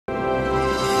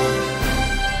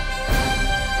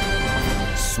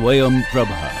Swayam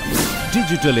Prabha.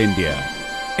 Digital India.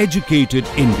 Educated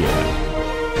India.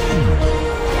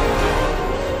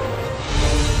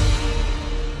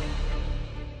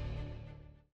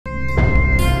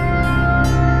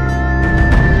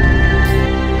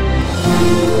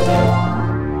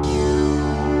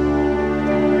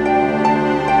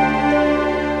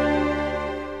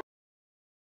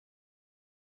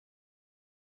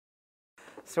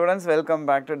 Students, welcome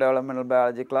back to Developmental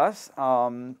Biology class.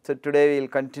 So today we will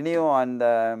continue on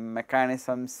the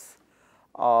mechanisms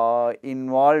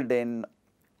involved in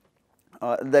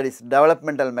that is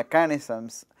developmental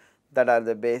mechanisms that are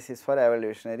the basis for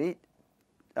evolutionary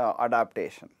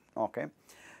adaptation. Okay.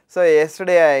 So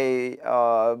yesterday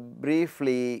I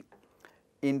briefly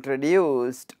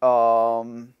introduced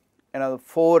 4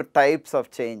 types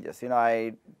of changes.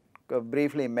 I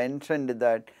briefly mentioned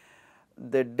that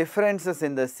the differences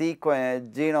in the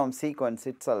genome sequence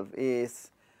itself is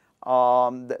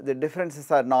the differences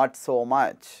are not so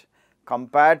much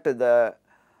compared to the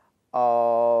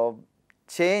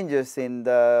changes in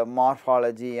the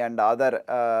morphology and other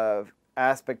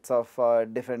aspects of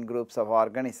different groups of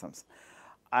organisms,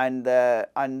 and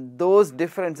those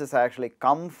differences actually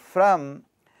come from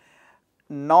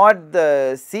not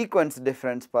the sequence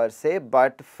difference per se,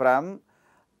 but from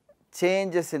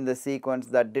changes in the sequence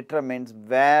that determines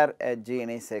where a gene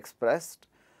is expressed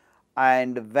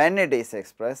and when it is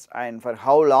expressed and for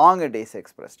how long it is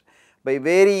expressed. By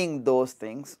varying those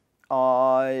things,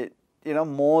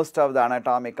 most of the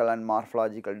anatomical and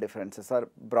morphological differences are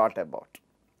brought about.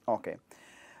 Okay.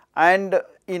 And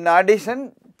in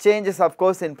addition, changes of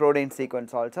course in protein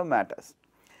sequence also matters,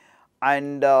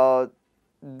 and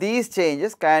these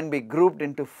changes can be grouped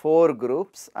into 4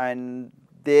 groups, and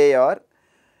they are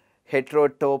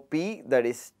heterotopy, that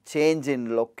is change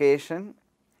in location,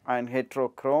 and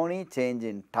heterochrony, change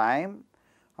in time,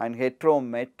 and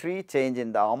heterometry, change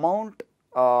in the amount.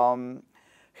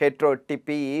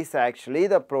 Heterotypy is actually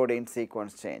the protein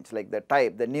sequence change, like the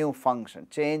type, the new function,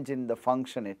 change in the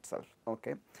function itself.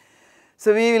 Okay.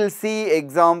 So we will see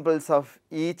examples of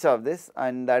each of this,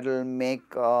 and that will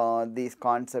make these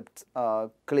concepts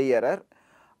clearer,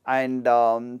 and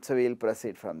so we will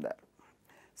proceed from there.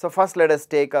 So first let us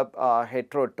take up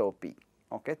heterotopy,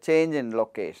 okay, change in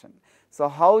location. So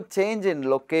how change in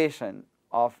location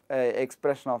of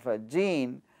expression of a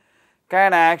gene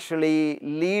can actually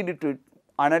lead to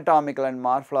anatomical and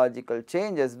morphological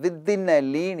changes within a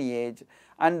lineage,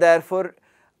 and therefore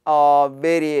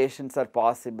variations are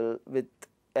possible with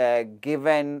a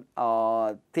given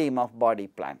theme of body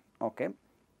plan. Okay.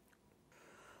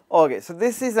 Okay, so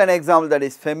this is an example that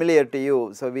is familiar to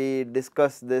you. So we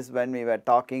discussed this when we were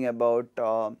talking about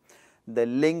the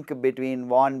link between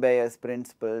von Bayer's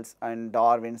principles and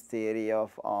Darwin's theory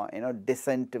of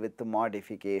descent with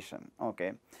modification.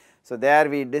 Okay, so there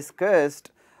we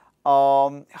discussed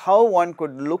how one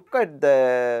could look at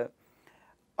the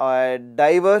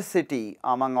diversity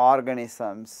among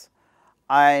organisms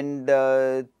and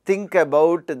think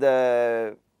about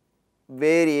the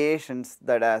variations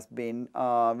that has been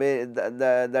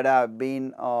that have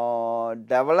been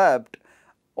developed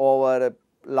over a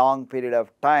long period of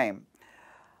time,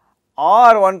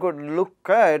 or one could look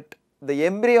at the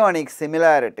embryonic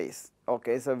similarities.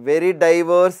 Okay, so very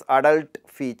diverse adult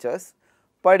features,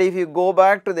 but if you go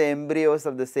back to the embryos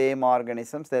of the same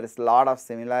organisms, there is a lot of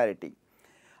similarity,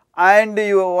 and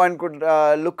one could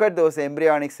look at those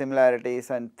embryonic similarities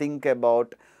and think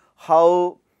about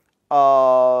how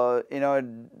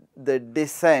the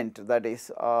descent, that is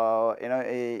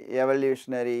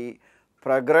evolutionary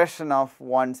progression of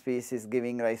one species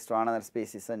giving rise to another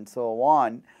species and so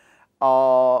on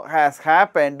has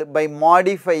happened by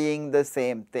modifying the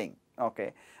same thing.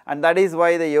 Okay, and that is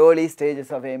why the early stages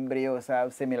of embryos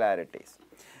have similarities.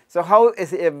 So how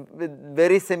is a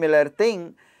very similar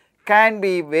thing can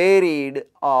be varied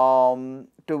to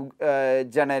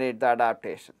generate the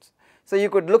adaptations. So you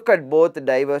could look at both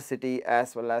diversity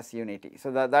as well as unity.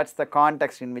 So that's the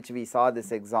context in which we saw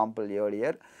this example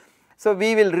earlier. So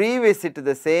we will revisit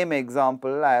the same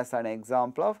example as an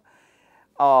example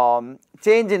of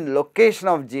change in location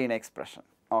of gene expression.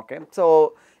 Okay.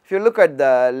 So if you look at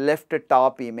the left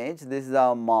top image, this is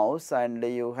a mouse, and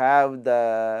you have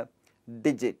the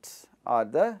digits or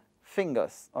the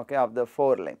fingers, okay, of the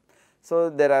forelimb. So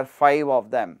there are 5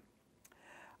 of them.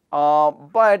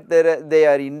 But they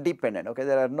are independent. Okay,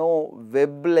 there are no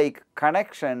web-like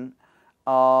connection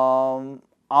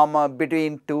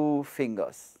between 2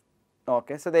 fingers.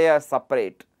 Okay, so they are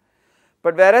separate.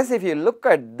 But whereas if you look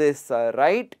at this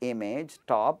right image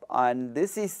top, and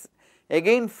this is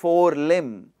again 4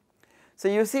 limb, So,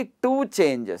 you see two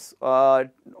changes,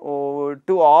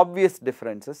 two obvious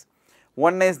differences.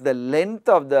 One is the length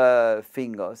of the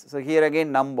fingers. So, here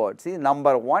again numbered, see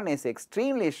number 1 is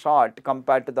extremely short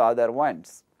compared to the other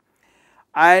ones,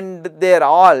 and they are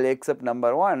all except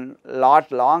number 1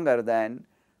 lot longer than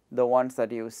the ones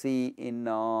that you see in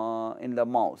the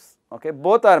mouse. Okay.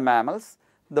 Both are mammals,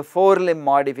 the 4-limb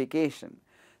modification.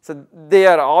 So, they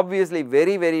are obviously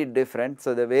very different.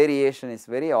 So, the variation is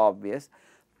very obvious,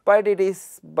 but it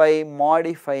is by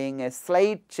modifying a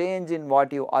slight change in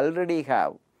what you already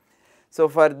have. So,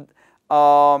 for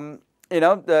to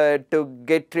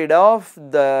get rid of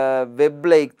the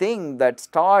web-like thing that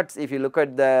starts, if you look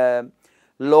at the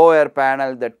lower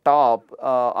panel, the top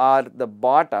or the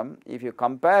bottom, if you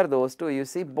compare those two, you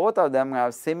see both of them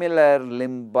have similar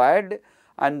limb bud,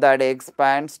 and that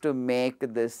expands to make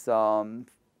this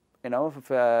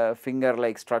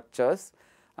finger-like structures,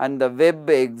 and the web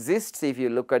exists if you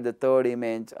look at the third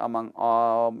image among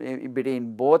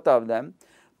between both of them.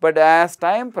 But as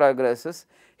time progresses,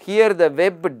 here the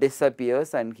web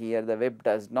disappears and here the web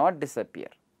does not disappear,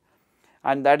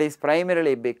 and that is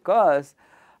primarily because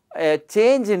a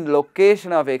change in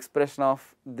location of expression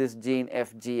of this gene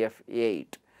FGF8,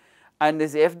 and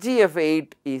this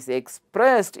FGF8 is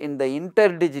expressed in the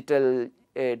interdigital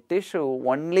tissue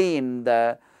only in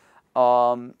the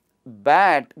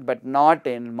bat but not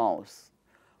in mouse,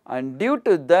 and due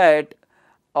to that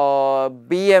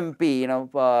BMP,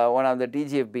 one of the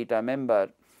TGF beta member,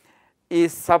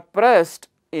 is suppressed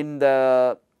in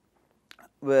the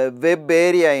web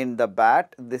area in the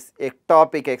bat, this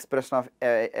ectopic expression of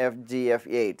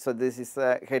FGF8. So, this is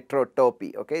a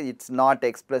heterotopy, okay. It is not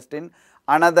expressed in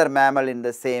another mammal in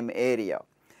the same area,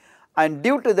 and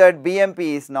due to that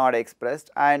BMP is not expressed,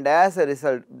 and as a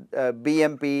result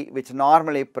BMP, which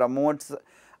normally promotes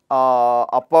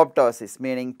apoptosis,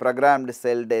 meaning programmed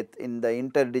cell death in the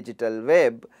interdigital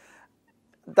web,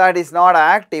 that is not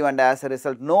active, and as a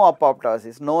result no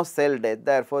apoptosis, no cell death,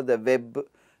 therefore the web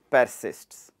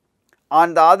persists.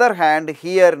 On the other hand,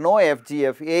 here no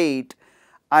FGF8,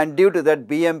 and due to that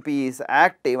BMP is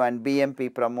active and BMP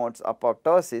promotes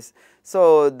apoptosis,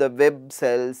 so the web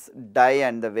cells die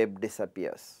and the web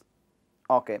disappears.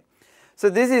 Okay. So,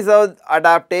 this is how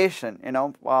adaptation,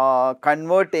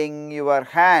 converting your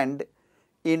hand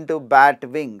into bat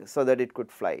wing so that it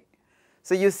could fly.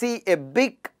 So, you see a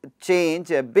big change,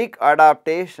 a big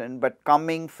adaptation, but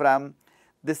coming from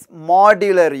this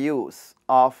modular use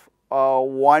of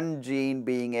one gene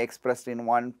being expressed in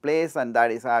one place, and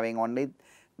that is having only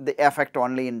the effect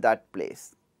only in that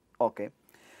place. Okay.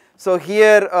 So,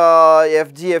 here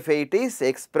FGF8 is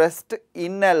expressed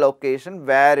in a location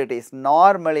where it is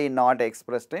normally not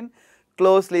expressed in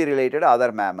closely related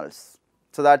other mammals.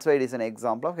 So, that is why it is an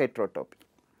example of heterotopy.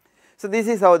 So, this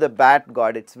is how the bat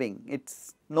got its wing. It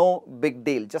is no big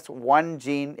deal, just one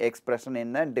gene expression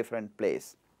in a different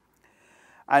place.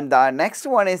 And the next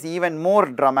one is even more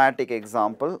dramatic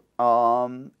example.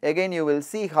 Again you will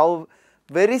see how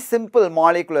very simple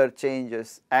molecular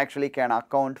changes actually can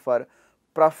account for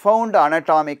profound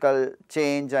anatomical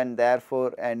change and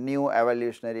therefore a new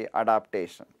evolutionary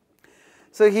adaptation.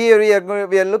 So, here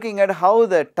we are looking at how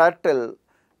the turtle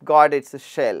got its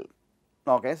shell.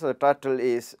 Okay. So, the turtle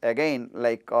is again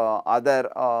like other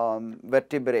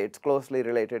vertebrates, closely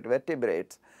related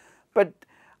vertebrates, but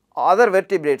other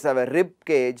vertebrates have a rib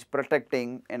cage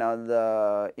protecting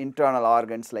the internal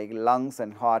organs like lungs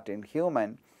and heart in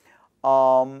human,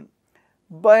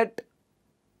 but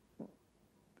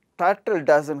turtle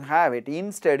does not have it.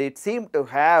 Instead, it seemed to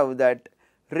have that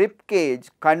rib cage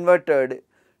converted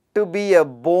to be a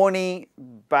bony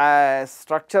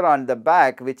structure on the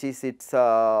back, which is its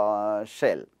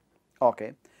shell.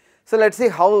 Okay. So, let us see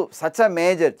how such a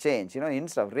major change,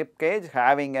 instead of rib cage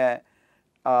having a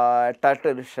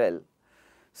turtle shell.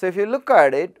 So, if you look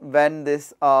at it, when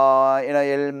this early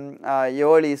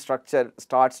structure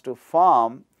starts to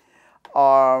form,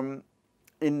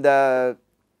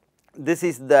 this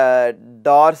is the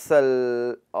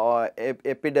dorsal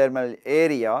epidermal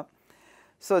area.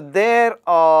 So, there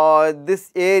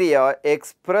this area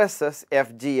expresses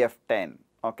FGF10.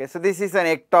 Okay. So, this is an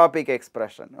ectopic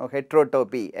expression, okay,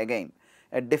 heterotopy again,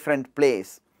 a different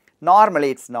place.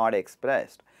 Normally, it is not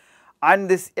expressed. And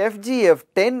this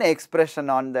FGF10 expression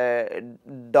on the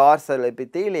dorsal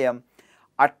epithelium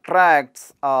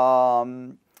attracts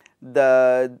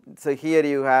so here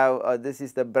you have this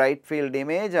is the bright field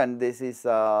image and this is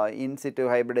in situ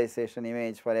hybridization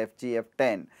image for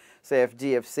FGF10. So,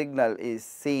 FGF signal is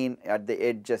seen at the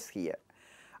edges here,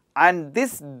 and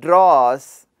this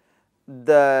draws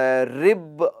the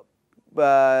rib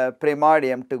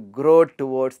primordium to grow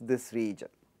towards this region.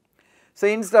 So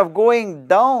instead of going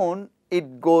down,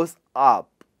 it goes up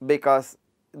because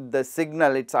the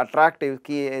signal, its attractive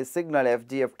key signal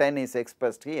FGF10 is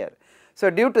expressed here. So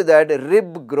due to that,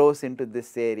 rib grows into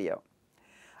this area,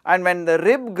 and when the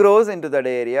rib grows into that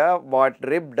area, what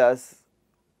rib does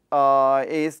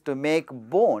is to make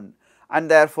bone, and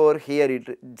therefore here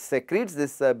it secretes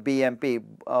this BMP,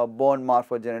 bone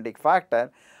morphogenetic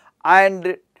factor,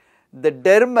 and the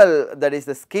dermal, that is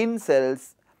the skin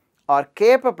cells, are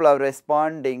capable of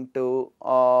responding to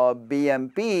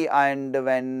BMP, and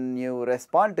when you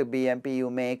respond to BMP you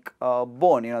make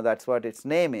bone, that is what its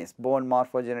name is, bone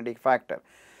morphogenetic factor.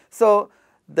 So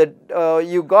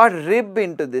you got rib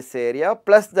into this area,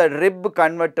 plus the rib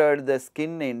converted the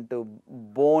skin into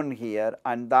bone here,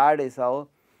 and that is how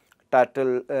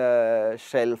turtle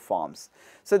shell forms.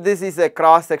 So this is a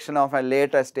cross section of a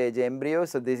later stage embryo.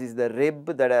 So this is the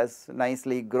rib that has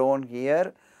nicely grown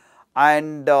here,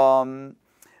 and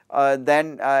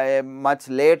then a much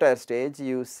later stage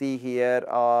you see here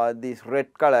this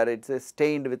red color, it is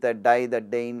stained with a dye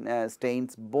that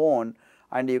stains bone,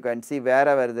 and you can see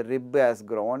wherever the rib has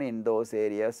grown, in those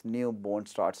areas new bone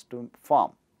starts to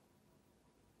form.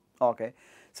 Okay.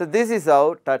 So this is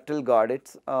how turtle got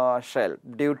its shell,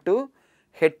 due to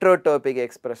heterotopic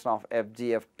expression of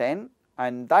FGF10,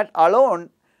 and that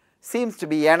alone seems to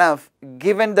be enough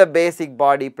given the basic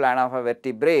body plan of a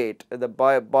vertebrate, the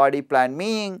body plan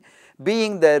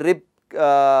being the rib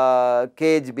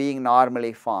cage being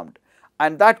normally formed,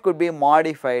 and that could be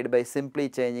modified by simply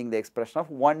changing the expression of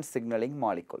one signaling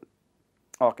molecule.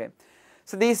 Okay.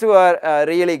 So these two are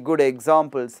really good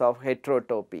examples of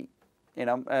heterotopy,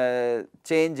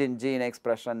 change in gene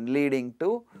expression leading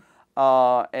to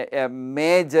a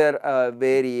major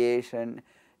variation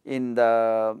in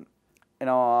the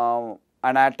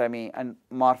anatomy and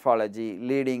morphology,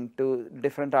 leading to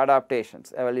different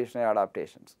adaptations, evolutionary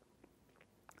adaptations.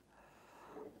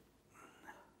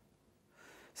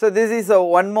 So this is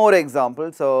one more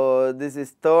example. So this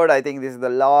is third, I think this is the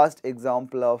last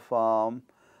example of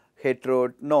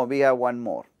no, we have one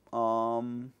more.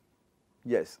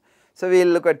 Yes. So we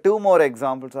will look at two more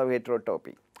examples of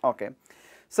heterotopy. Okay.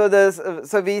 So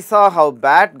we saw how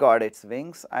bat got its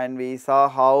wings, and we saw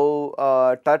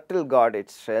how turtle got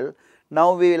its shell.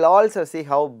 Now we will also see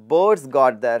how birds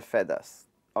got their feathers.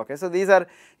 Okay. So these are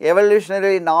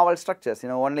evolutionarily novel structures.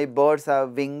 Only birds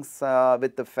have wings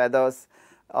with the feathers,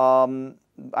 and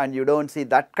you do not see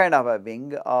that kind of a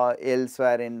wing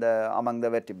elsewhere among the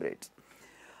vertebrates.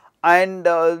 And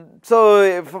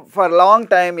so for a long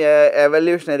time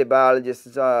evolutionary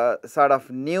biologists sort of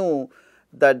knew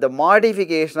that the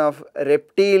modification of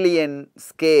reptilian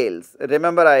scales,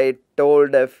 remember I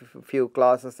told a few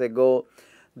classes ago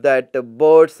that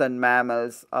birds and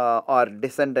mammals are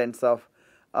descendants of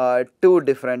two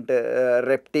different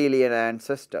reptilian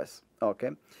ancestors.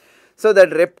 Okay. So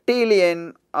that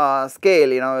reptilian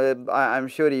scale, I am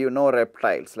sure you know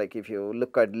reptiles, like if you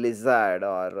look at lizard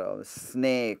or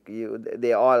snake,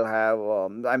 they all have,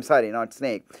 I am sorry, not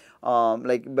snake,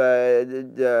 like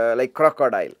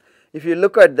crocodile. If you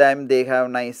look at them, they have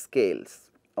nice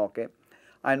scales. Okay.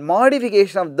 And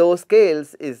modification of those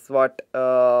scales is what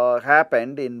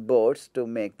happened in birds to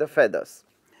make the feathers.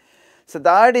 So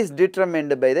that is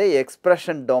determined by the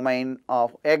expression domain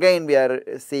of, again we are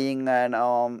seeing an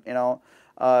BMP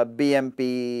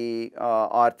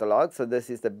ortholog. So this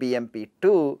is the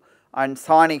BMP2 and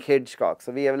sonic hedgehog.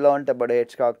 So we have learnt about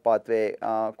hedgehog pathway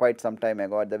quite some time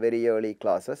ago at the very early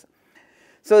classes.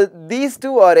 So these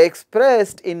two are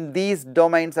expressed in these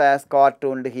domains as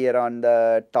cartooned here on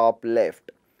the top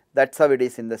left. That is how it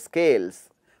is in the scales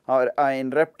or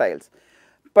in reptiles.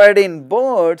 But in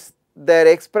birds, their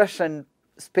expression,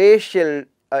 spatial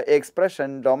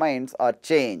expression domains are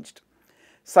changed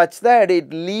such that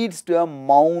it leads to a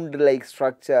mound like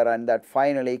structure, and that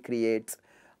finally creates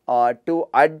two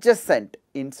adjacent,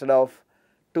 instead of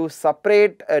two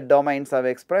separate domains of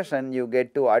expression, you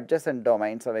get two adjacent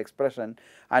domains of expression,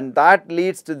 and that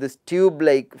leads to this tube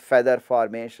like feather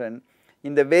formation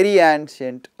in the very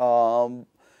ancient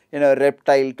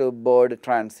reptile to bird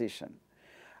transition.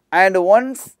 And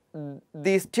once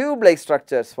these tube like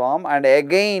structures form, and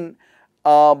again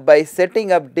by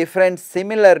setting up different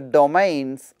similar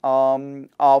domains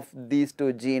of these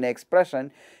two gene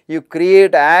expression, you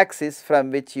create axis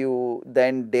from which you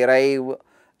then derive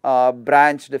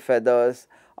branched feathers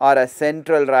or a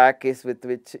central rachis with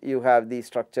which you have these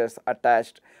structures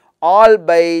attached, all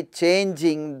by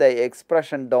changing the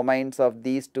expression domains of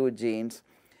these two genes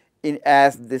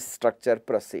as this structure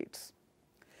proceeds.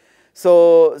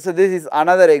 So this is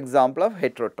another example of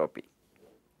heterotopy.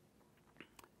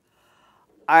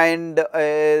 And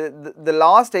the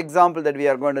last example that we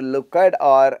are going to look at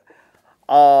are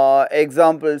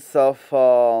examples of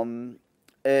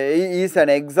is an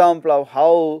example of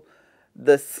how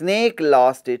the snake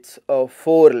lost its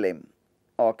forelimb.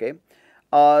 Okay.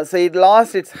 So it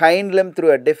lost its hind limb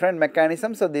through a different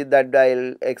mechanism, so that I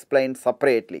will explain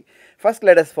separately. First,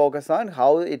 let us focus on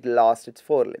how it lost its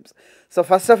forelimbs. So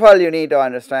first of all, you need to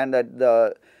understand that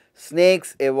the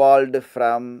snakes evolved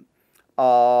from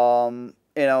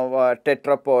a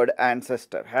tetrapod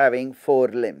ancestor having 4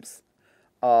 limbs.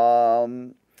 Two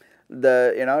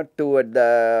at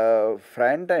the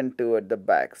front and 2 at the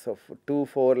back. So 2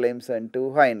 forelimbs and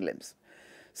 2 hind limbs.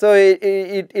 So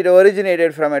it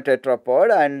originated from a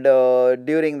tetrapod, and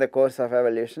during the course of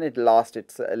evolution it lost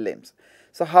its limbs.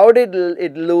 So how did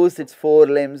it lose its 4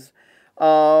 limbs?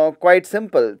 Quite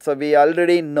simple. So we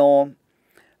already know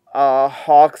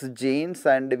Hox's genes,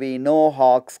 and we know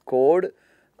Hox's code,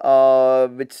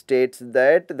 which states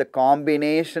that the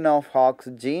combination of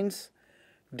Hox's genes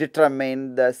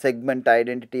determine the segment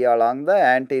identity along the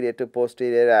anterior to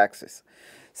posterior axis.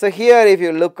 So here if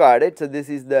you look at it, so this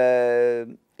is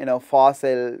the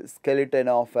fossil skeleton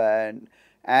of an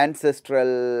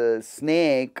ancestral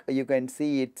snake. You can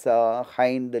see its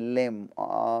hind limb,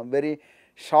 very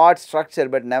short structure,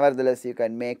 but nevertheless you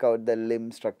can make out the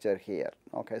limb structure here.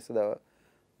 Okay, so the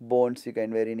bones you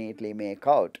can very neatly make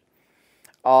out.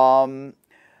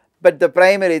 But the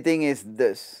primary thing is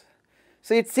this.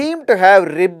 So it seemed to have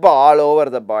rib all over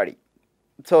the body.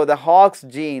 So the Hox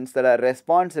genes that are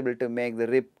responsible to make the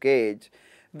rib cage,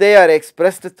 they are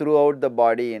expressed throughout the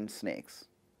body in snakes.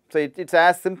 So it's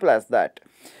as simple as that.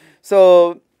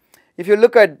 So if you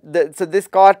look at so this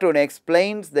cartoon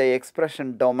explains the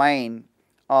expression domain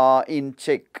in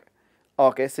chick.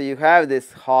 Okay, so you have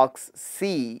this Hox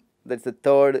C, that's the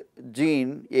 3rd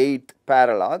gene, 8th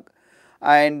paralog,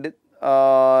 and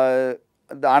the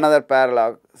another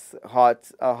paralog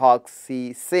Hox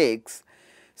C6.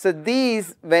 So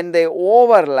these, when they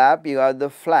overlap, you have the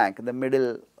flank, the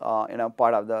middle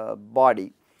part of the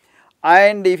body.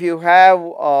 And if you have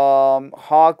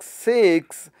Hox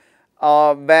 6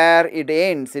 where it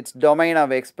ends, its domain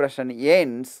of expression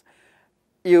ends,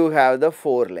 you have the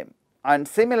forelimb. And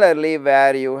similarly,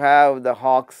 where you have the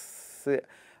Hox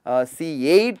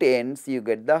C8 ends, you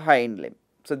get the hind limb.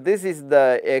 So this is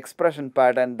the expression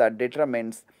pattern that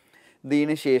determines the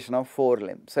initiation of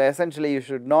forelimb. So essentially you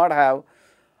should not have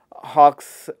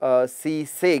Hox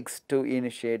C6 to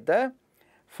initiate the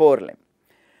forelimb.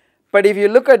 But if you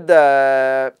look at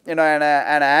the an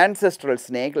ancestral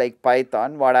snake like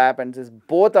python, what happens is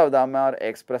both of them are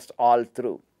expressed all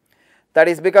through. That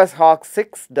is because Hox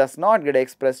 6 does not get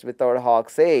expressed without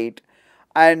Hox 8,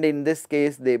 and in this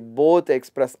case they both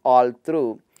express all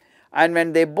through. And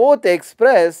when they both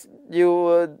express,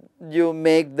 you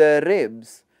make the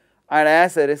ribs, and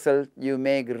as a result you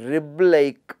make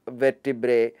rib-like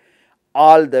vertebrae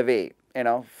all the way,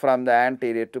 from the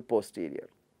anterior to posterior,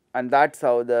 and that's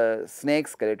how the snake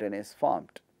skeleton is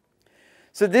formed.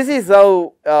 So this is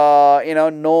how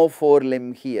no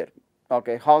forelimb here.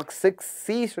 Okay, Hox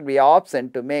 6C should be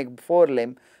absent to make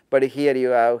forelimb, but here you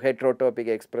have heterotopic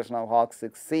expression of Hox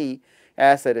 6C.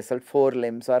 As a result,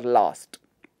 forelimbs are lost.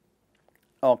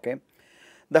 Okay,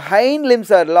 the hind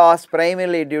limbs are lost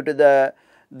primarily due to the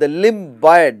limb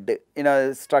bud,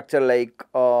 structure like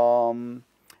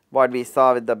what we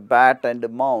saw with the bat and the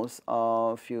mouse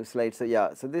a few slides. So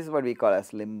yeah, so this is what we call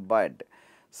as limb bud.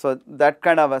 So that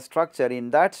kind of a structure,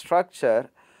 in that structure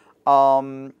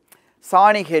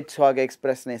sonic hedgehog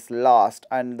expression is lost,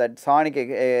 and that sonic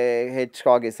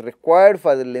hedgehog is required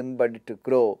for the limb bud to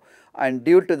grow, and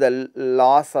due to the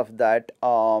loss of that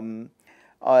for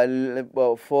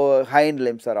hind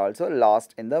limbs are also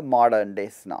lost in the modern day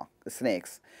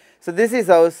snakes. So this is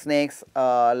how snakes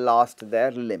lost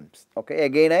their limbs. Okay,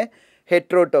 again a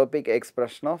heterotopic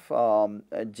expression of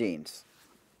genes.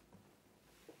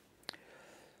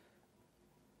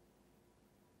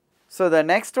 So the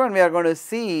next one we are going to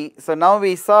see, so now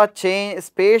we saw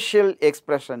spatial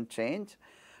expression change.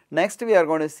 Next we are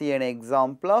going to see an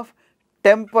example of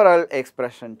temporal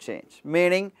expression change,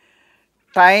 meaning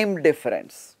time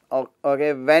difference.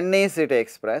 Okay, when is it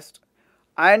expressed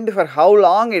and for how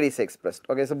long it is expressed.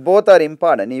 Okay, so both are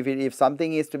important. If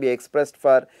something is to be expressed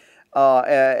for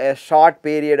a short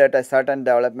period at a certain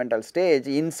developmental stage,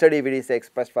 instead if it is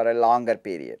expressed for a longer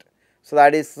period. So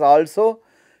that is also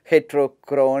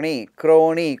heterochrony,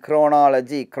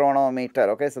 chronology, chronometer.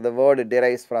 Okay, so the word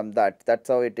derives from that. That's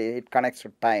how it connects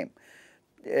to time.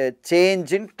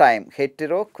 Change in time,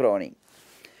 heterochrony.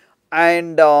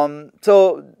 And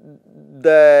so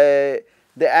the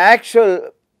actual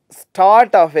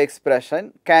start of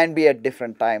expression can be at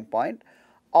different time point.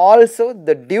 Also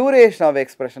the duration of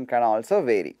expression can also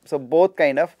vary. So both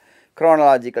kind of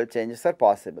chronological changes are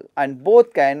possible, and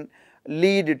both can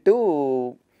lead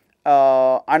to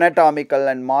anatomical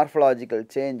and morphological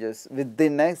changes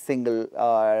within a single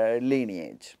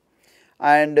lineage.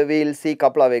 And we will see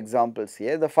couple of examples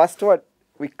here. The first one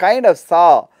we kind of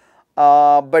saw,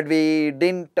 but we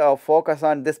did not focus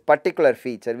on this particular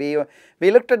feature.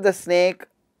 We looked at the snake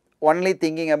only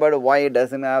thinking about why it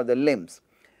does not have the limbs,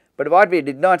 but what we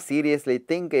did not seriously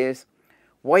think is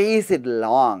why is it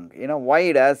long, why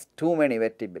it has too many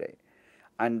vertebrae.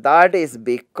 And that is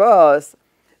because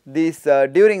this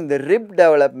during the rib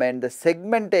development, the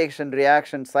segmentation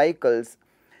reaction cycles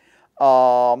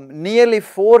nearly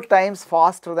 4 times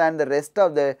faster than the rest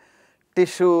of the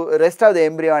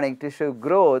embryonic tissue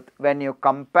growth when you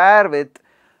compare with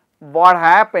what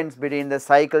happens between the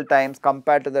cycle times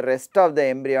compared to the rest of the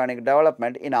embryonic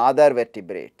development in other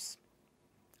vertebrates.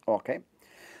 Okay.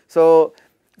 So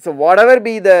whatever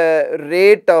be the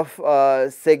rate of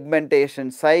segmentation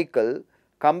cycle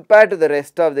compared to the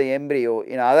rest of the embryo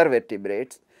in other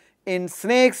vertebrates, in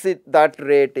snakes that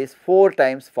rate is 4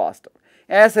 times faster.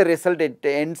 As a result, it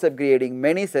ends up creating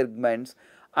many segments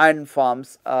and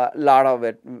forms a lot of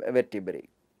vertebrae.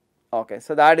 Okay,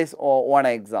 so that is one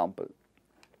example.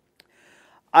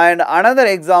 And another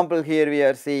example here we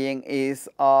are seeing is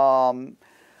what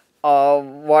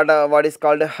is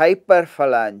called a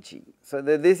hyperphalangy. So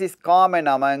this is common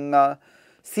among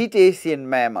cetacean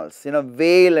mammals,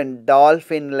 whale and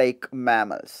dolphin like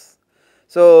mammals.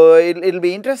 So it will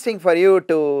be interesting for you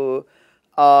to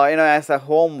as a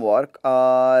homework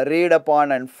read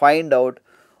upon and find out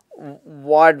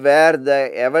what were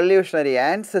the evolutionary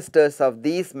ancestors of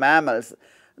these mammals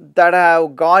that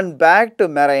have gone back to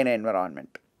marine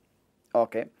environment.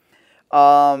 Okay.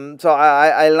 So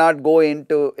I will not go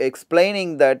into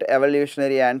explaining that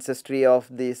evolutionary ancestry of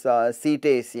these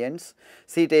cetaceans.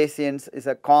 Cetaceans is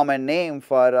a common name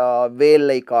for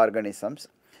whale-like organisms,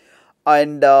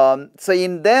 and so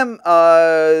in them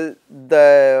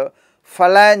the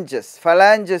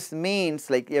phalanges means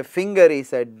like a finger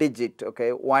is a digit,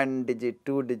 okay, 1 digit,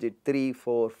 2 digit, 3,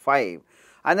 4, 5,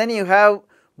 and then you have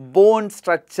bone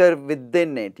structure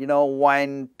within it,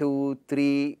 1, 2,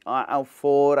 3,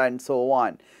 4 and so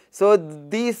on. So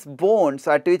these bones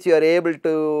at which you are able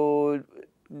to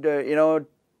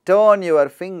turn your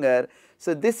finger,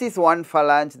 so this is one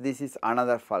phalange, this is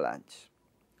another phalange.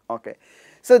 Okay.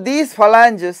 So these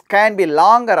phalanges can be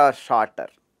longer or shorter.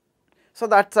 So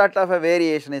that sort of a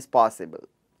variation is possible.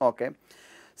 Okay.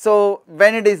 So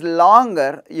when it is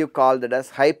longer, you call that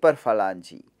as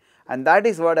hyperphalangy, and that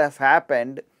is what has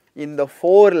happened in the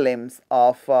forelimbs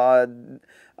of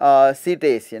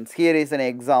cetaceans. Here is an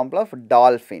example of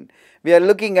dolphin. We are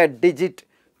looking at digit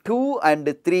 2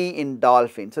 and 3 in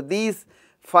dolphin. So these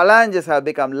phalanges have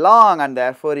become long, and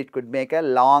therefore it could make a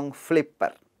long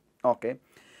flipper. Okay.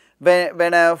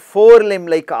 When a forelimb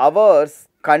like ours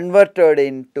converted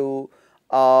into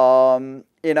a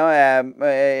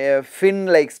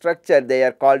fin-like structure, they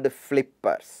are called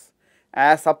flippers,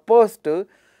 as opposed to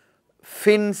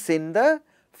fins in the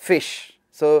fish.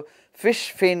 So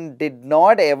fish fin did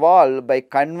not evolve by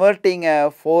converting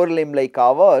a forelimb like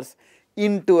ours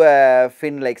into a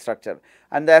fin-like structure,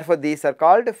 and therefore these are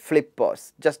called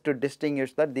flippers. Just to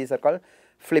distinguish that, these are called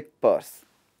flippers.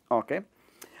 Okay.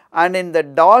 And in the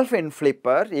dolphin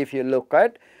flipper, if you look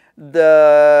at,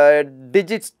 the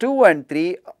digits 2 and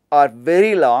 3 are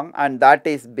very long, and that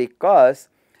is because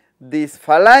these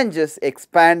phalanges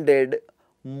expanded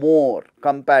more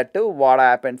compared to what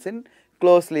happens in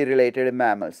closely related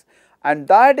mammals, and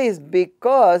that is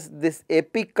because this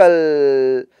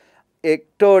apical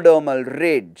ectodermal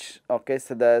ridge, okay,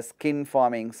 so the skin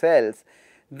forming cells,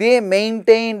 they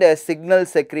maintained a signal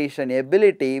secretion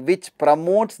ability which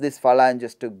promotes these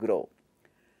phalanges to grow,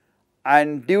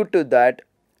 and due to that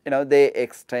they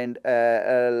extend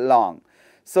long.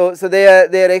 So they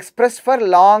are expressed for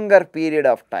longer period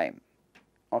of time.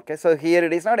 Okay, so here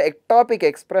it is not ectopic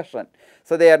expression,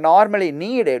 so they are normally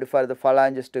needed for the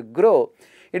phalanges to grow.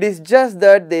 It is just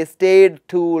that they stayed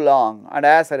too long, and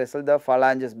as a result the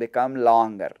phalanges become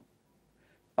longer.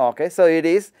 Okay, so it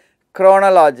is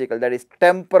chronological, that is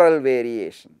temporal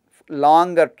variation,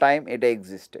 longer time it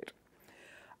existed,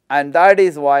 and that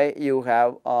is why you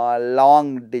have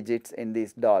long digits in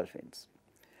these dolphins.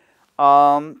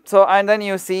 So and then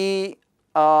you see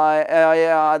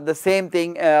the same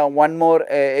thing, one more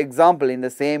example in the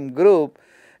same group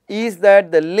is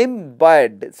that the limb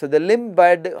bud. So the limb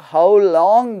bud, how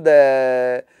long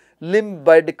the limb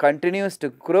bud continues to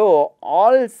grow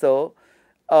also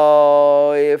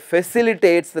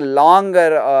facilitates the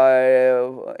longer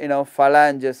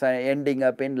phalanges and ending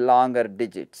up in longer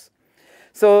digits.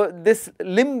 So this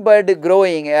limb bud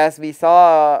growing, as we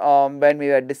saw when we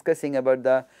were discussing about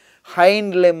the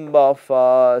hind limb of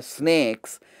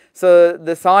snakes. So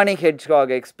the sonic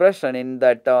hedgehog expression in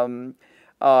that apical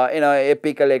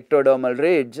ectodermal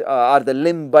ridge or the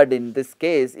limb bud in this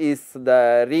case is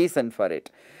the reason for it.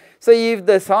 So if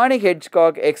the sonic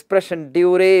hedgehog expression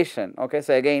duration, okay,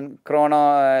 so again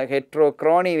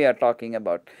heterochrony we are talking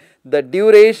about, the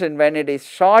duration when it is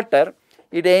shorter,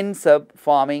 it ends up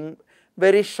forming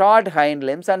very short hind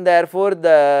limbs, and therefore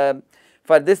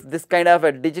for this kind of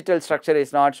a digital structure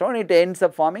is not shown, it ends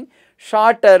up forming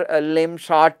shorter limb,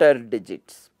 shorter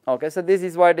digits. Okay, so this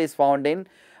is what is found in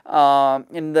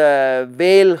the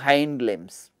whale hind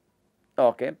limbs.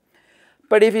 Okay,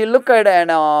 but if you look at an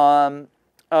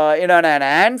an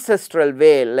ancestral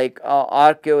whale like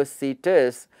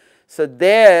Archaeocetus, so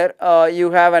there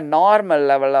you have a normal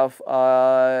level of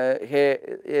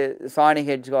sonic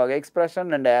hedgehog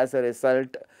expression, and as a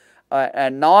result a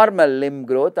normal limb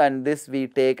growth, and this we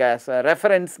take as a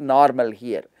reference normal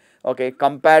here. Okay,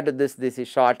 compared to this is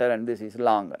shorter and this is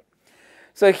longer.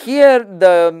 So here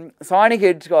the sonic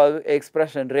hedgehog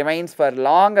expression remains for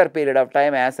longer period of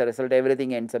time, as a result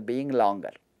everything ends up being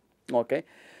longer. Okay,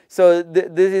 so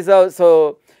this is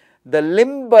also the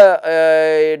limb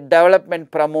development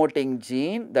promoting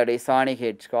gene, that is sonic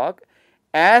hedgehog,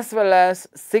 as well as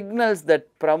signals that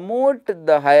promote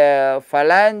the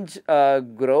phalange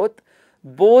growth,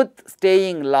 both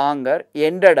staying longer,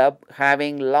 ended up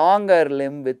having longer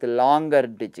limb with longer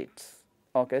digits.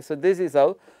 Okay, so this is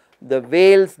how the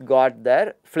whales got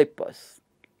their flippers,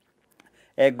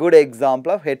 a good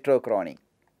example of heterochrony.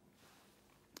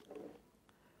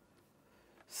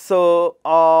 So,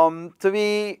 so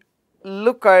we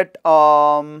look at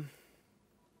now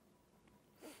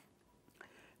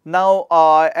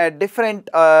a different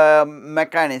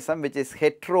mechanism, which is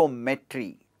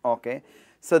heterometry. Okay,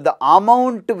 so the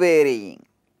amount varying.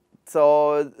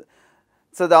 So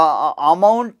the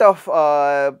amount of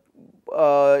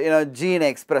gene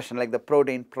expression, like the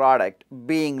protein product,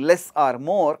 being less or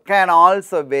more can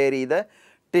also vary the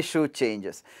tissue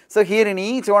changes. So here in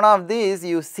each one of these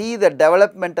you see the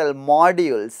developmental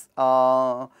modules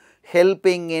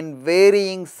helping in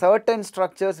varying certain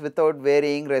structures without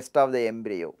varying rest of the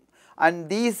embryo, and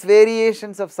these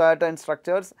variations of certain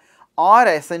structures are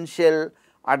essential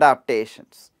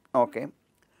adaptations. Okay.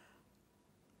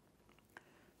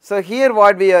 So here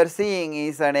what we are seeing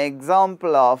is an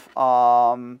example of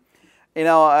an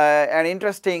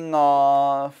interesting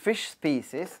fish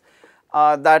species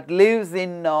that lives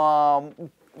in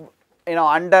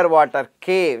underwater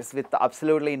caves with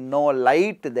absolutely no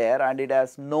light there, and it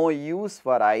has no use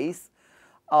for eyes.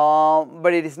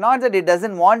 But it is not that it does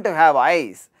not want to have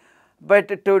eyes, but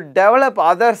to develop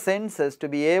other senses to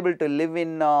be able to live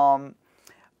in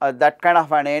that kind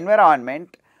of an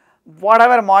environment,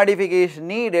 whatever modification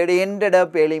needed ended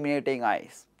up eliminating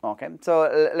eyes. Okay.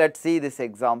 So let us see this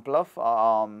example of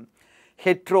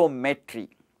heterometry.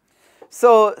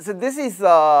 So this is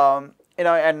a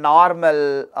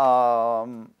normal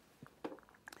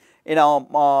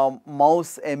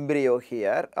mouse embryo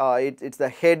here. It's the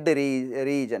head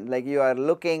region, like you are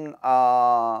looking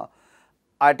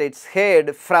at its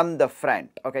head from the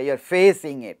front. Okay, you are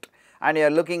facing it and you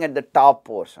are looking at the top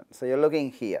portion. So you are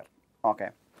looking here.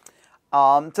 Okay.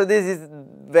 So this is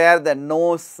where the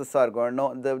noses are going,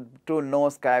 the two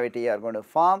nose cavity are going to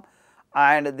form,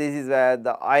 and this is where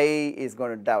the eye is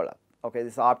going to develop. Okay,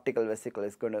 this optical vesicle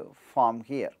is going to form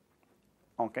here.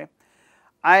 Okay,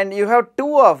 and you have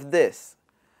two of this,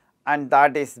 and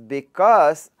that is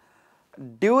because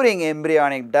during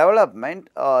embryonic development,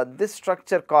 this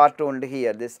structure cartooned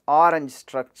here, this orange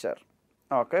structure,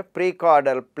 okay,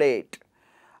 precaudal plate,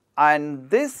 and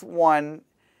this one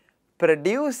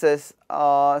produces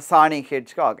sonic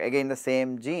hedgehog, again the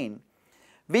same gene,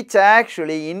 which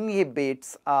actually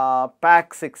inhibits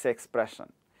PAC6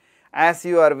 expression. As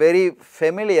you are very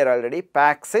familiar already,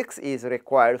 PAC6 is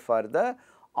required for the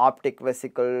optic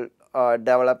vesicle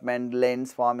development,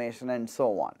 lens formation and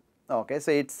so on. Okay,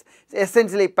 so it's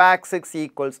essentially PAC6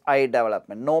 equals eye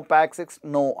development, no PAC6,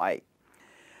 no eye.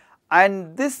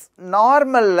 And this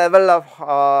normal level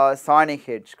of sonic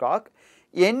hedgehog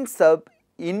ends up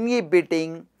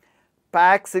inhibiting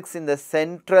PAC6 in the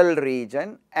central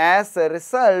region. As a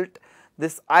result,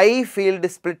 this eye field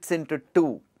splits into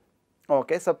two.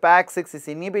 Okay, so PAC6 is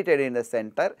inhibited in the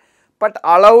center, but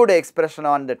allowed expression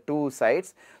on the two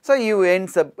sides. So you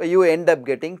end up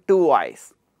getting two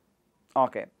eyes.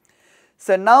 Okay.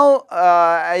 So now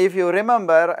if you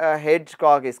remember,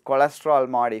 hedgehog is cholesterol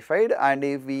modified, and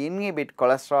if we inhibit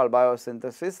cholesterol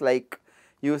biosynthesis like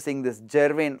using this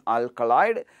Jervin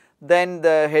alkaloid, then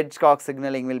the hedgehog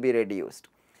signaling will be reduced.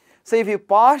 So if you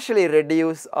partially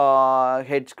reduce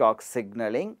hedgehog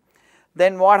signaling,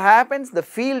 then what happens? The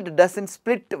field does not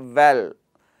split well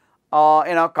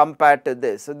compared to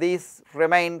this. So these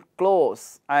remain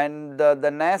close, and the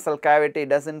nasal cavity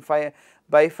does not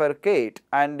bifurcate,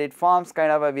 and it forms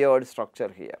kind of a weird structure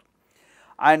here.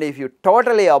 And if you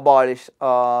totally abolish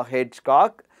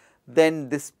hedgehog, then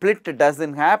this split does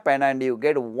not happen, and you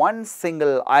get one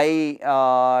single eye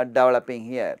developing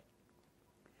here,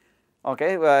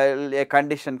 okay, a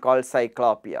condition called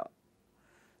cyclopia.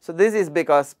 So this is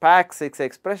because PAX6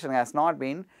 expression has not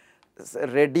been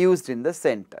reduced in the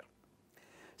center.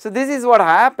 So this is what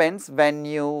happens when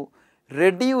you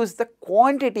reduce the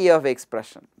quantity of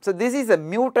expression. So this is a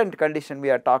mutant condition we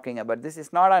are talking about. This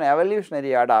is not an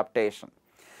evolutionary adaptation.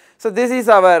 So this is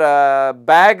our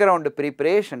background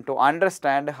preparation to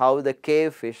understand how the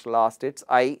cave fish lost its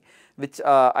eye, which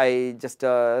I just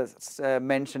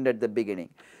mentioned at the beginning.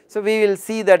 So we will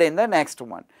see that in the next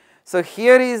one. So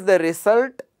here is the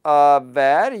result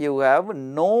where you have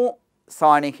no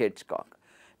sonic hedgehog.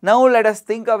 Now let us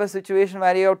think of a situation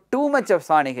where you have too much of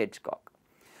sonic hedgehog.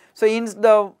 So instead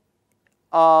of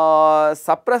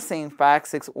suppressing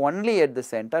PAX6 only at the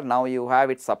center, now you have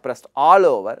it suppressed all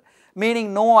over,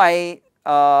 meaning no eye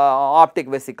optic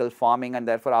vesicle forming, and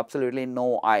therefore absolutely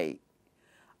no eye.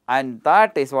 And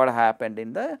that is what happened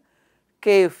in the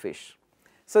cave fish.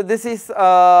 So this is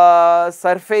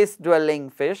surface dwelling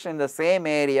fish in the same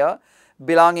area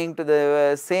belonging to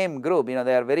the same group, they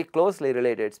are very closely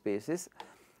related species.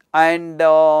 And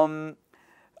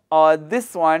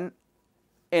this one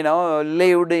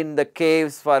lived in the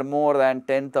caves for more than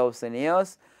 10,000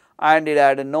 years, and it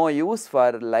had no use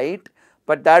for light,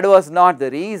 but that was not the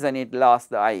reason it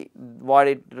lost the eye. What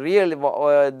it really,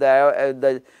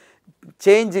 the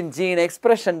change in gene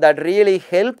expression that really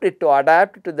helped it to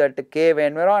adapt to that cave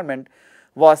environment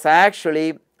was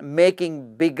actually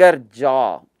making bigger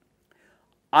jaw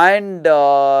and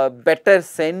better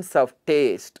sense of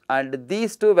taste, and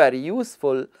these two were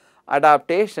useful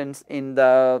adaptations in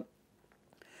the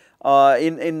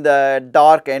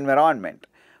dark environment,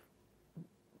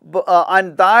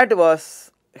 and that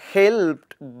was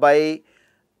helped by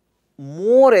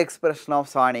more expression of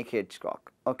sonic hedgehog.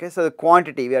 Okay, so the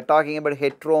quantity, we are talking about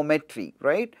heterometry,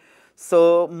 right?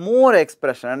 So more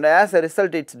expression, and as a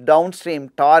result its downstream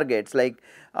targets like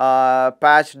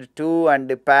patched 2 and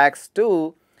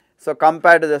PAX2. So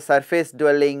compared to the surface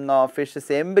dwelling fish's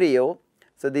embryo,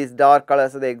 so these dark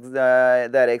colors are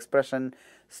their expression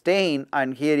stain,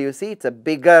 and here you see it's a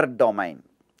bigger domain,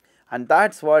 and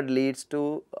that's what leads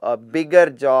to a bigger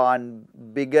jaw and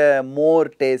more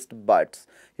taste buds.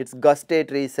 Its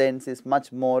gustatory sense is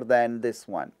much more than this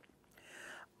one.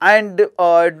 And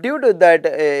due to that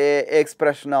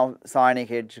expression of sonic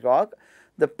hedgehog,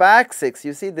 the PAX6,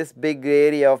 you see this big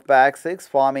area of PAX6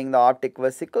 forming the optic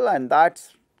vesicle, and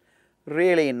that's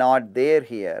really not there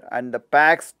here, and the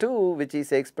PAX2, which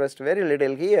is expressed very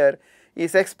little here,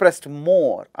 is expressed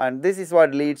more, and this is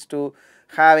what leads to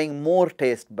having more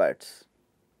taste buds.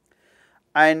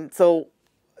 And so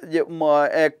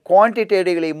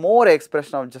quantitatively more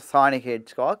expression of sonic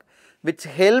hedgehog, which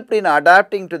helped in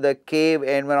adapting to the cave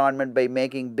environment by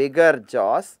making bigger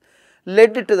jaws,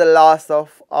 led to the loss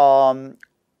of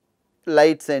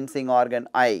light sensing organ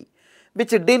eye,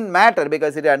 which it did not matter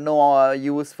because it had no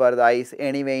use for the eyes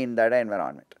anyway in that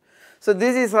environment. So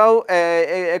this is how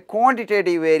a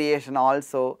quantitative variation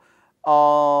also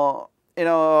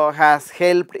has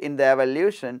helped in the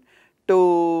evolution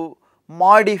to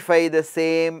modify the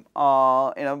same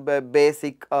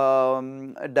basic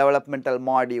developmental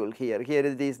module here. Here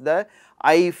it is the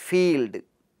eye field.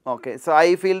 Okay, so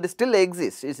eye field still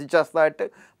exists, it is just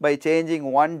that by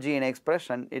changing one gene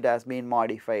expression it has been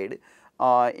modified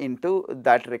into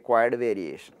that required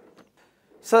variation.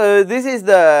 So this is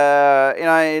the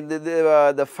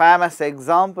famous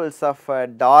examples of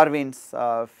Darwin's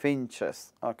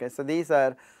finches. Okay, so these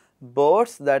are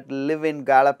birds that live in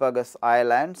Galapagos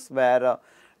Islands, where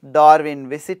Darwin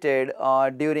visited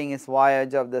during his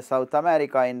voyage of the South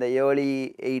America in the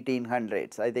early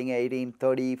 1800s. I think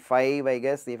 1835, I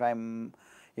guess, if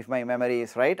my memory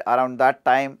is right. Around that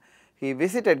time he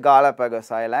visited Galapagos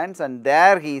Islands, and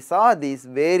there he saw these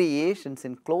variations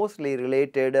in closely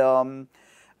related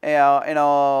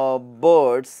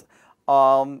birds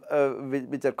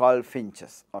which are called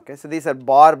finches. Okay, so these are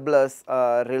barbless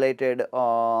related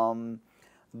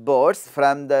birds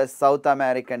from the South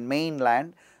American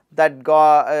mainland, that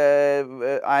got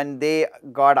and they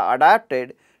got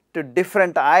adapted to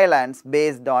different islands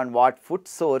based on what food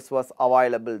source was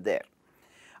available there,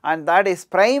 and that is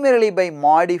primarily by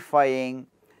modifying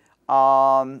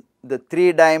the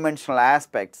three-dimensional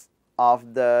aspects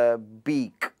of the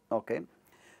beak. Okay.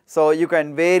 So you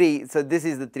can vary, so this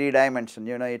is the 3-dimension,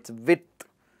 its width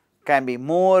can be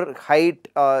more, height,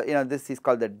 this is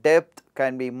called the depth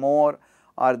can be more,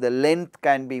 or the length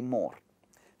can be more.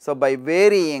 So by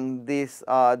varying this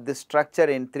structure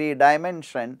in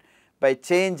 3-dimension, by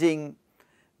changing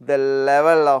the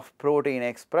level of protein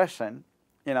expression,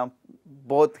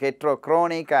 both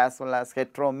heterochronic as well as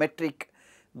heterometric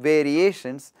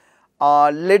variations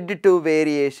led to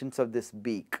variations of this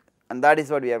beak, and that is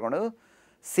what we are going to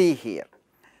see here.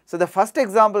 So the first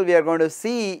example we are going to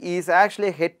see is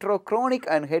actually heterochronic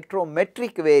and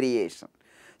heterometric variation.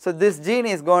 So this gene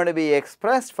is going to be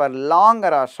expressed for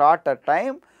longer or shorter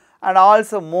time and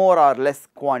also more or less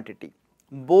quantity.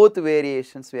 Both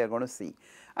variations we are going to see.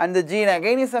 And the gene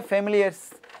again is a familiar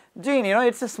gene,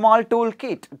 it is a small tool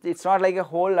kit, it is not like a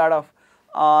whole lot of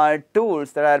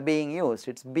tools that are being used,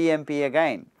 it is BMP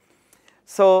again.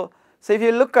 So if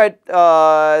you look at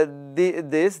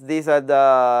these are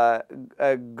the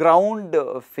ground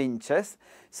finches.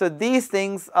 So these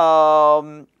things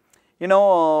poke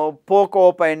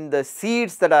open the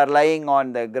seeds that are lying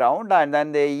on the ground, and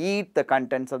then they eat the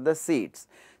contents of the seeds.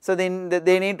 So then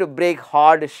they need to break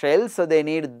hard shells, so they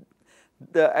need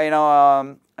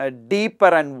the a deeper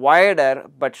and wider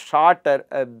but shorter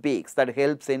beaks that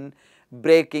helps in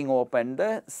breaking open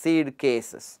the seed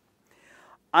cases.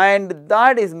 And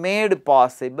that is made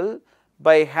possible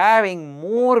by having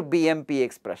more BMP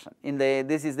expression in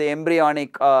this is the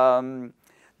embryonic the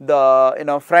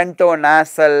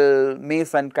frontonasal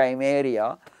mesenchyme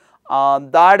area.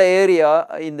 That area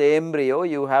in the embryo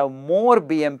you have more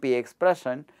BMP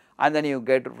expression, and then you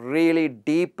get really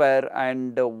deeper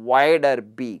and wider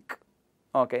beak,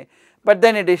 okay, but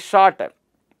then it is shorter,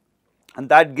 and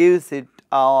that gives it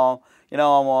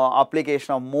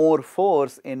application of more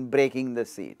force in breaking the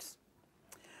seeds.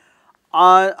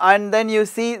 And then you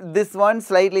see this one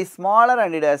slightly smaller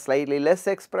and it has slightly less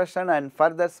expression, and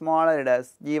further smaller it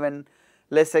has even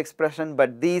less expression,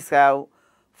 but these have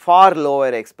far lower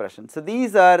expression. So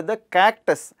these are the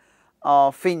cactus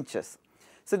finches.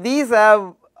 So these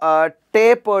have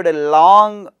tapered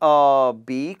long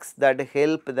beaks that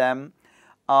help them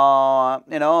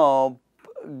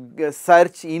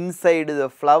search inside the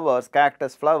flowers,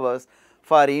 cactus flowers,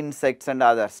 for insects and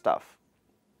other stuff.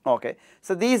 Okay.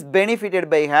 So these benefited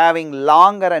by having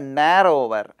longer and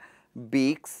narrower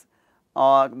beaks,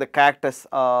 the cactus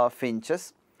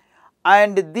finches,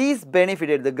 and these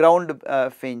benefited, the ground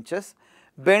finches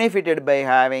benefited by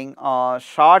having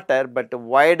shorter but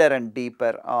wider and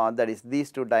deeper, that is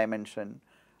these 2 dimension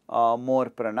more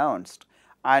pronounced,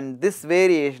 and this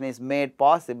variation is made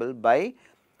possible by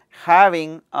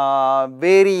having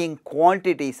varying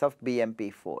quantities of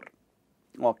BMP4,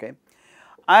 okay,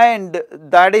 and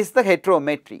that is the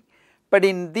heterometry. But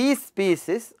in these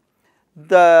species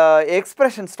the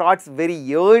expression starts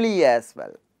very early as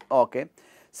well, okay.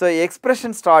 So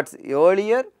expression starts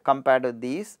earlier compared to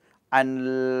these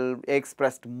and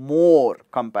expressed more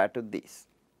compared to these.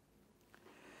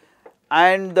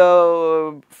 And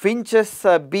the finch's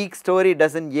beak story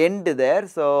does not end there.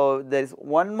 So there is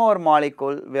one more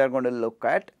molecule we are going to look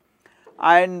at,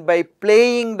 and by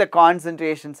playing the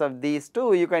concentrations of these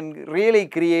two you can really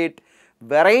create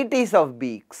varieties of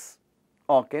beaks,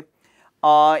 okay.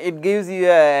 It gives you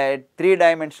a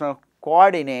 3-dimensional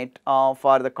coordinate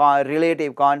for the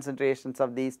relative concentrations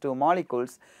of these two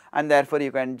molecules, and therefore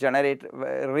you can generate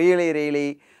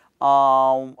really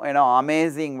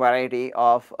amazing variety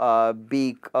of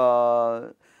beak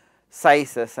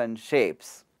sizes and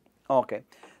shapes, okay.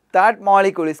 That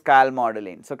molecule is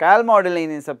calmodulin. So calmodulin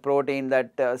is a protein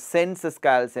that senses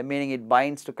calcium, meaning it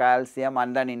binds to calcium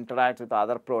and then interacts with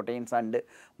other proteins and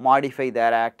modify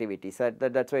their activities. So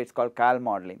that's why it's called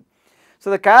calmodulin. So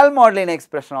the calmodulin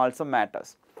expression also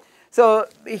matters. So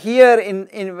here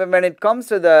when it comes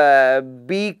to the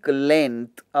beak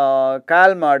length,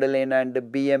 calmodulin and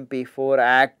BMP4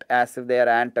 act as if they are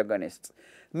antagonists,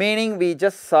 meaning we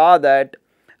just saw that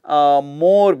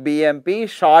more BMP,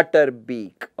 shorter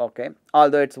beak, okay,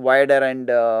 although it is wider and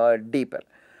deeper.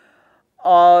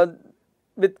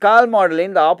 With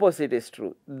calmodulin the opposite is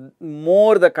true,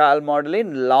 more the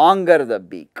calmodulin, longer the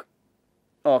beak,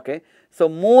 okay. So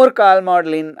more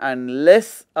calmodulin and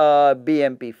less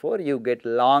BMP4, you get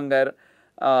longer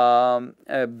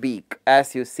beak,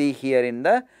 as you see here in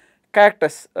the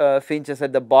cactus finches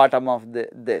at the bottom of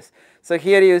this. So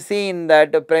here you see in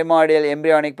that primordial,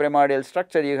 embryonic primordial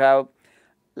structure, you have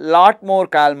lot more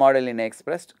Cal modeling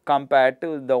expressed compared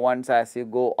to the ones as you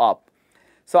go up.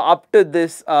 So up to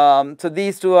this, so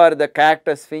these two are the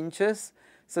cactus finches.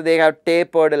 So they have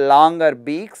tapered longer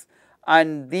beaks,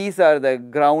 and these are the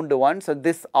ground ones. So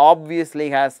this obviously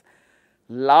has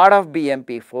lot of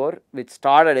BMP4 which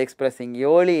started expressing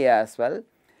early as well,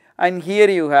 and here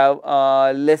you have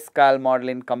less Cal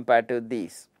modeling compared to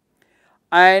these.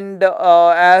 And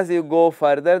as you go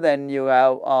further, then you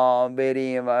have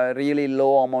very really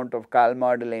low amount of Cal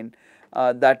modeling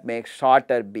that makes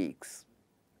shorter beaks.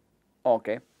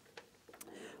 Okay.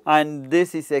 And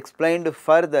this is explained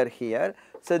further here.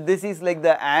 So this is like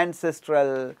the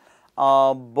ancestral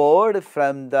bird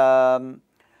from the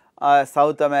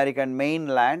South American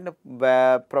mainland,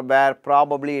 where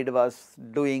probably it was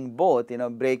doing both,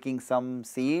 breaking some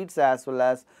seeds as well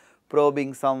as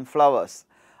probing some flowers,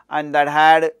 and that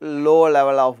had low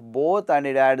level of both, and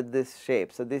it had this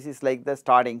shape. So this is like the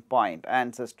starting point,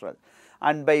 ancestral,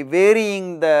 and by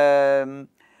varying the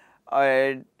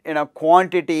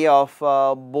quantity of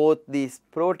both these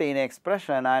protein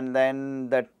expression and then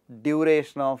the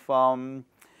duration of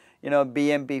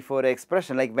BMP4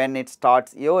 expression, like when it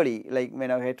starts early, like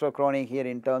heterochronic here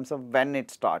in terms of when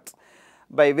it starts.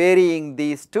 By varying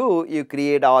these two, you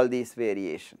create all these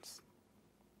variations.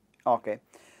 Okay.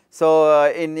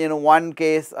 So in one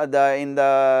case, in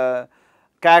the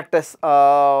cactus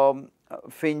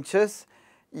finches,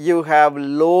 you have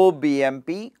low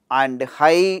BMP and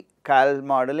high Cal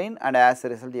modeling, and as a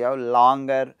result you have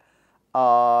longer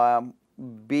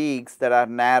beaks that are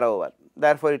narrower.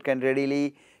 Therefore, it can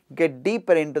readily get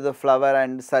deeper into the flower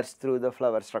and search through the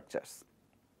flower structures.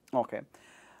 Okay.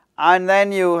 And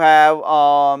then you have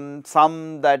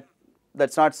some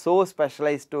that's not so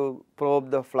specialized to probe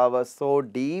the flowers so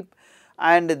deep,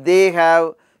 and they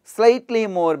have slightly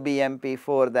more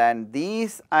BMP4 than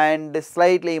these and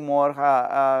slightly more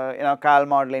Cal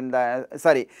modeling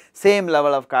same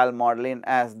level of Cal modeling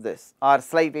as this, or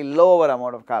slightly lower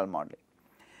amount of Cal modeling.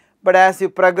 But as you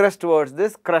progress towards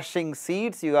this crushing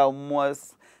seeds, you have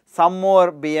some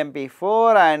more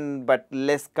BMP4 and but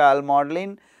less Cal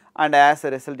modeling, and as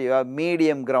a result you have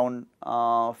medium ground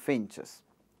finches.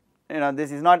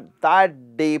 This is not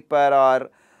that deeper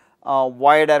or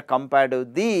wider compared to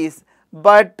these,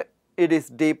 but it is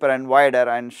deeper and wider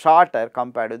and shorter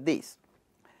compared to these.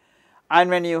 And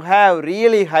when you have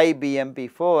really high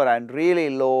BMP4 and really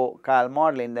low Cal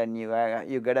modeling, then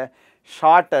you get a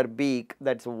shorter beak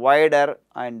that's wider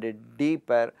and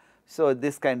deeper. So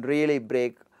this can really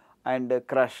break and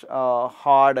crush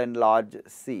hard and large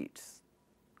seeds.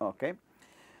 Okay.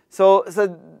 So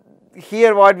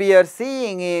here what we are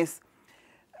seeing is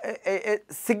a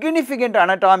significant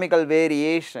anatomical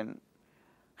variation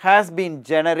has been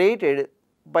generated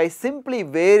by simply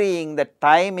varying the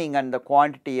timing and the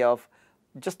quantity of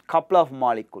just couple of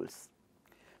molecules.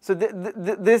 So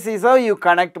this is how you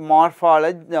connect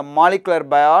molecular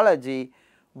biology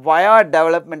via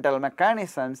developmental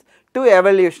mechanisms to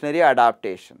evolutionary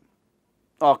adaptation.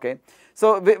 Okay.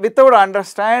 So without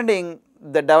understanding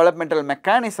the developmental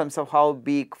mechanisms of how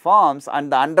beak forms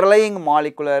and the underlying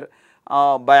molecular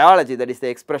biology, that is the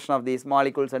expression of these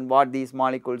molecules and what these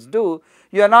molecules do,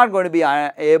 you are not going to be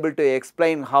able to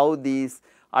explain how these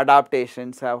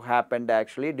adaptations have happened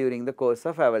actually during the course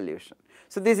of evolution.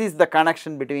 So this is the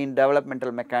connection between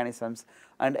developmental mechanisms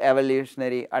and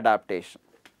evolutionary adaptation.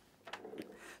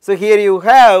 So here you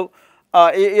have,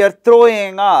 you are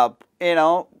throwing up,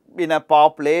 in a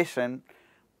population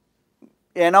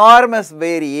enormous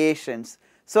variations,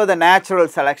 so the natural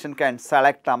selection can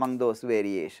select among those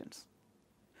variations.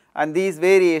 And these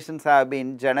variations have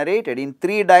been generated in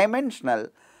 3-dimensional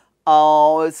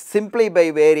simply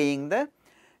by varying the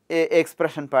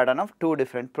expression pattern of 2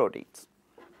 different proteins.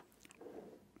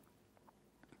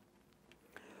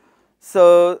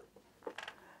 So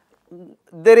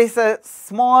there is a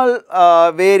small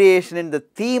variation in the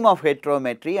theme of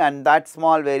heterometry, and that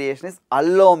small variation is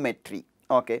allometry.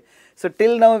 Okay. So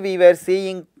till now we were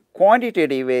seeing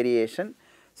quantitative variation.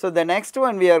 So the next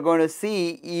one we are going to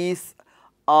see is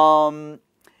the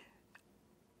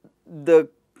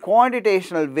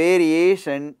quantitational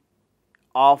variation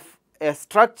of a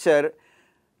structure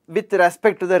with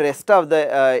respect to the rest of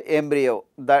the embryo.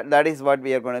 That is what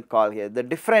we are going to call here. The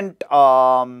different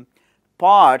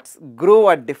parts grow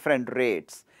at different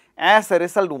rates. As a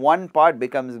result, one part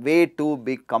becomes way too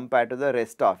big compared to the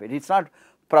rest of it. It is not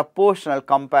proportional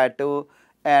compared to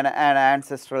an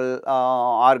ancestral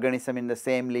organism in the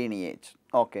same lineage.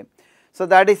 Okay. So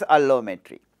that is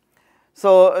allometry.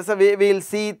 So we will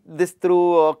see this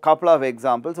through a couple of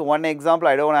examples. One example,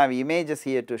 I don't have images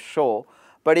here to show,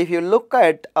 but if you look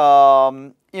at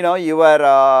your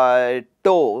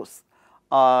toes,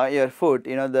 your foot,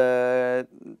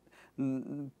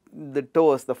 the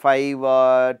toes, the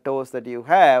 5 toes that you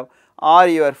have, or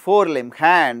your forelimb,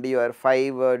 hand, your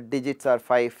 5 digits or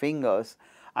 5 fingers,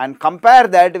 and compare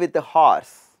that with the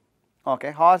horse.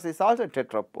 Okay, horse is also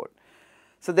tetrapod.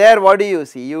 So there what do you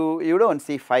see? You don't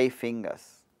see 5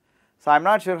 fingers. So I am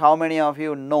not sure how many of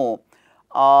you know,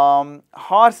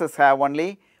 horses have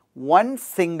only one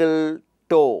single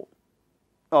toe.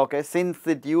 Okay, since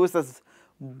it uses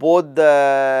both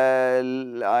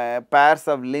the pairs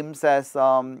of limbs as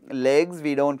legs,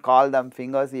 we don't call them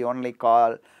fingers, we only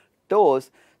call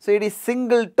toes. So it is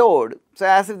single toed. So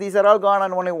as if these are all gone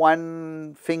and only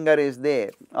one finger is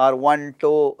there, or one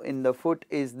toe in the foot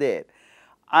is there,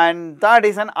 and that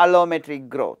is an allometric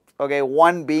growth, okay,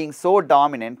 one being so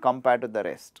dominant compared to the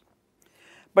rest.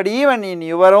 But even in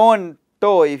your own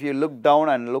toe, if you look down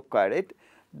and look at it,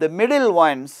 the middle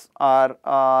ones are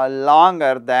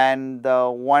longer than the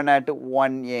one at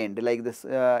one end, like this,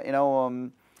 they are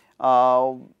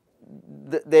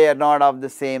not of the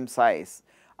same size,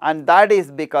 and that is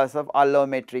because of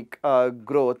allometric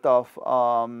growth of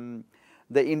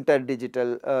the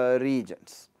interdigital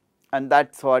regions, and that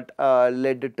is what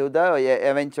led to the,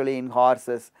 eventually in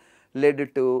horses,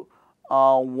 led to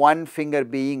one finger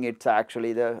being it's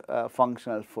actually the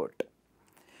functional foot.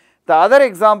 The other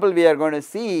example we are going to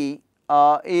see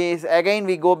is, again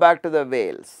we go back to the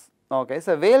whales. Okay,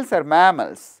 so whales are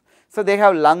mammals, so they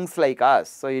have lungs like us,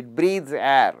 so it breathes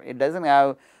air, it does not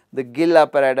have the gill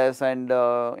apparatus and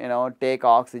take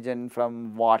oxygen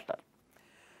from water.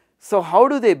 So how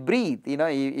do they breathe?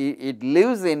 It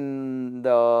lives in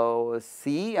the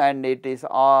sea and it is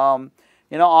all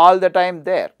the time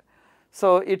there.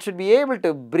 So it should be able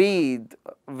to breathe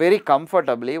very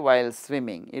comfortably while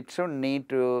swimming. It should not need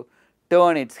to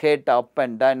turn its head up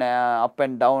and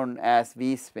down as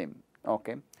we swim.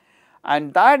 Okay,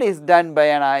 and that is done by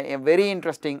a very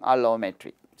interesting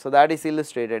allometry. So that is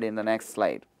illustrated in the next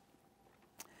slide.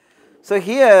 So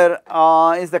here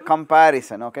is the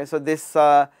comparison. Okay, so this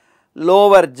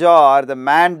lower jaw, or the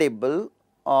mandible,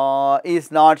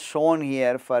 is not shown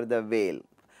here for the whale.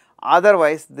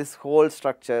 Otherwise, this whole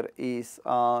structure is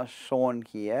shown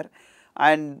here,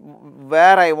 and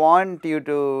where I want you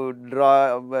to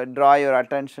draw your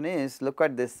attention is, look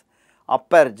at this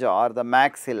upper jaw, or the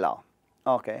maxilla.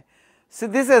 Okay, so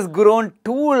this has grown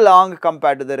too long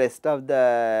compared to the rest of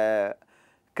the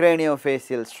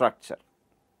craniofacial structure.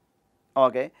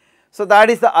 Okay, so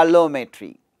that is the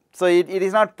allometry. So it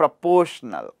is not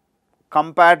proportional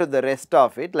compared to the rest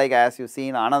of it, like as you see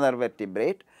in another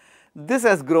vertebrate. This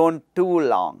has grown too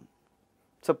long.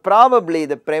 So probably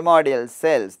the primordial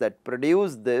cells that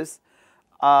produce this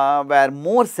were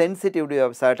more sensitive to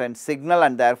a certain signal,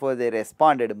 and therefore they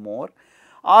responded more,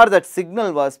 or that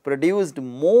signal was produced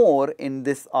more in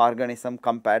this organism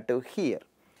compared to here,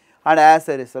 and as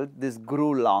a result this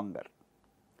grew longer.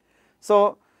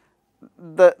 So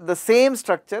the same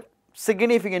structure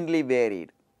significantly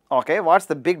varied. Okay, what is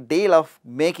the big deal of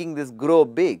making this grow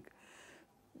big?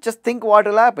 Just think what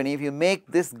will happen if you make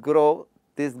this grow,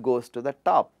 this goes to the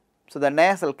top. So the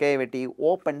nasal cavity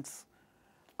opens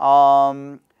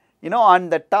on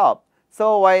the top.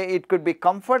 So why it could be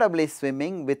comfortably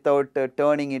swimming without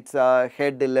turning its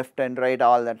head left and right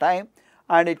all the time,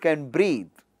 and it can breathe.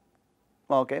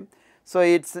 Okay, so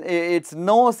its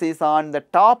nose is on the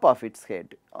top of its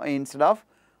head instead of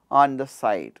on the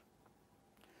side.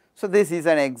 So this is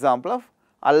an example of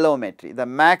allometry. The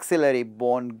maxillary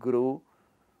bone grew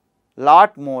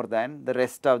lot more than the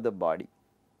rest of the body.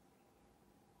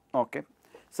 Okay,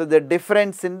 so the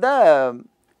difference in the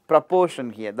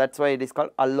proportion here, that is why it is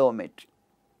called allometry.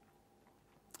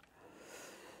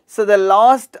 So the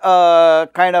last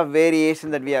kind of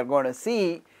variation that we are going to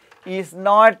see is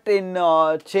not in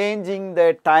changing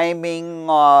the timing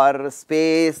or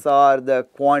space or the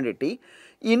quantity,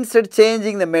 instead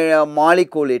changing the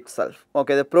molecule itself,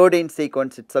 okay, the protein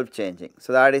sequence itself changing.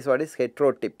 So that is what is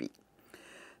heterotypy.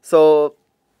 So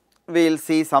we will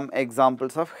see some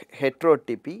examples of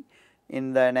heterotypy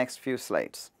in the next few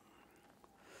slides.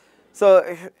 So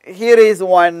here is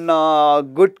one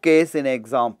good case in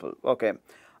example. Okay,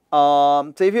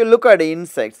 so if you look at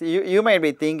insects, you might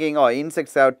be thinking, oh,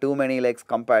 insects have too many legs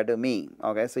compared to me.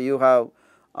 Okay, so you have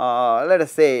let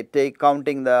us say,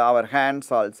 counting our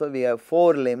hands also, we have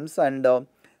 4 limbs, and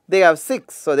they have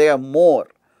 6, so they have more.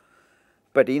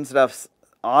 But instead of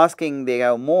asking they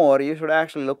have more, you should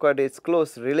actually look at its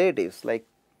close relatives, like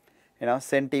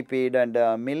centipede and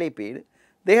millipede.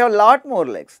 they have lot more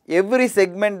legs. Every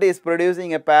segment is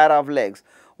producing a pair of legs,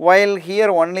 while here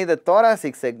only the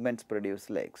thoracic segments produce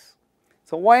legs.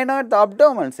 So why not the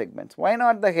abdominal segments? Why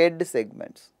not the head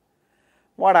segments?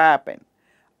 What happened?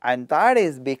 And that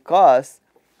is because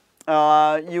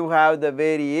you have the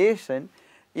variation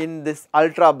in this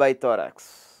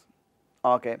ultrabithorax.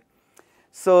 Okay.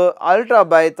 So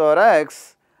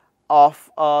ultrabithorax of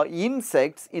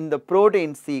insects in the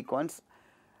protein sequence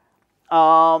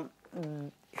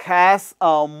has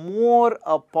more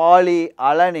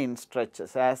polyalanine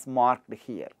stretches as marked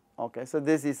here. Okay. So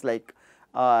this is like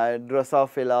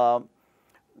Drosophila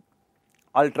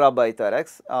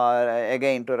ultrabithorax.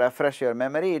 Again, to refresh your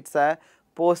memory, it is a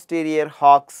posterior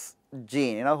Hox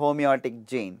gene, homeotic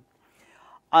gene.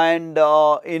 And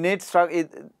in its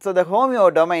so the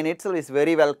homeo domain itself is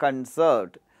very well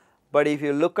conserved, but if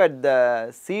you look at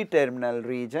the C-terminal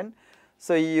region,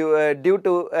 so you due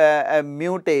to a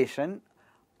mutation,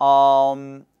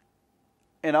 somewhere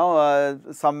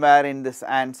in this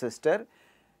ancestor,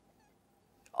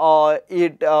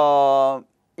 it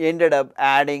ended up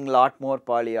adding lot more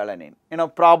polyalanine,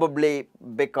 probably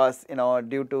because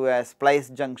due to a splice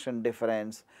junction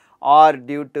difference or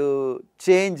due to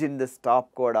change in the stop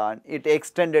codon, it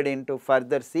extended into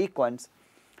further sequence,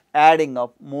 adding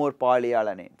up more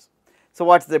polyalanines. So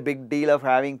what is the big deal of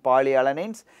having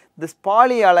polyalanines? This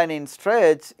polyalanine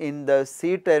stretch in the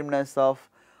C-terminus of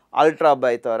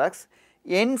ultrabithorax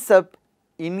ends up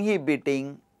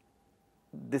inhibiting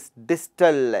this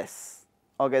distal less,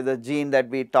 okay, the gene that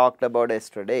we talked about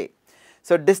yesterday.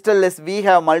 So distal less, we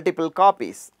have multiple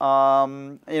copies,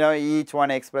 each one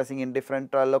expressing in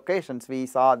different locations. We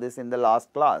saw this in the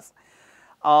last class,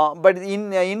 but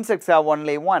in insects have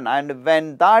only one, and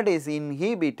when that is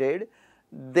inhibited,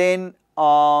 then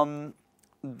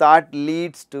that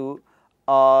leads to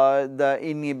the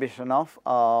inhibition of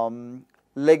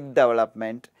leg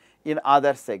development in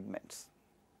other segments.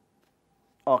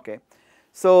 Okay.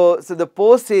 So the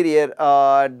posterior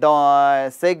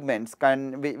segments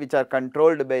which are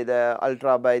controlled by the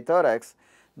ultrabithorax,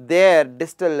 their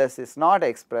distal less is not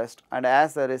expressed, and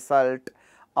as a result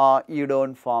you do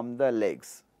not form the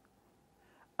legs.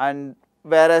 And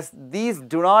whereas these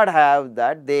do not have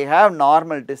that, they have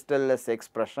normal distal less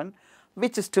expression,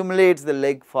 which stimulates the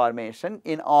leg formation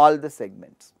in all the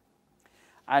segments.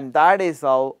 And that is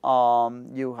how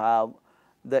you have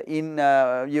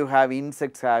you have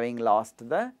insects having lost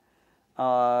the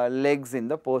legs in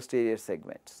the posterior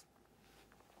segments.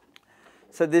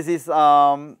 So this is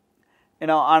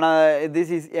this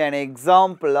is an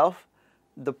example of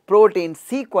the protein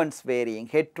sequence varying,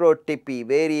 heterotypy,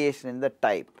 variation in the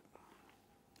type.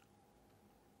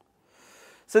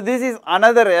 So this is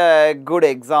another good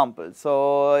example.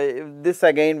 So this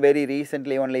again very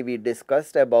recently only we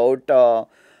discussed about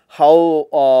how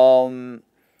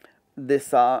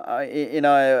this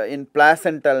in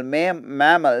placental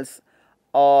mammals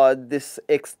this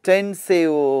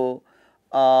extensive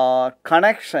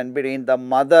connection between the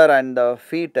mother and the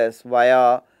fetus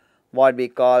via what we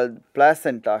call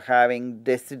placenta having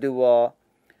decidua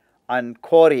and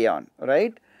chorion,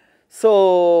 right.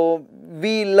 So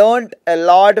we learnt a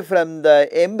lot from the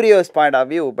embryo's point of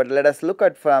view, but let us look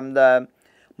at from the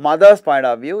mother's point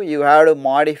of view. You have to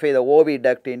modify the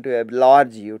oviduct into a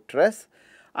large uterus,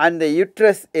 and the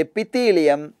uterus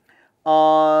epithelium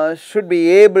should be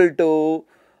able to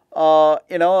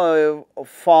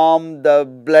form the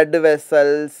blood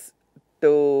vessels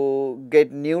to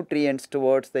get nutrients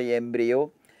towards the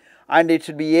embryo, and it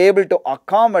should be able to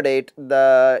accommodate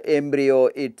the embryo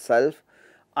itself,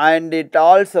 and it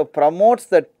also promotes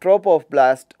the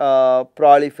trophoblast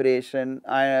proliferation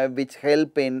which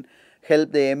help the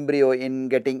embryo in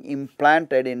getting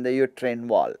implanted in the uterine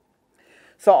wall.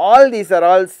 So all these are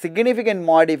all significant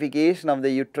modification of the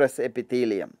uterus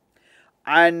epithelium,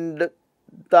 and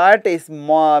that is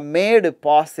made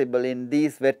possible in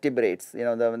these vertebrates,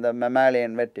 the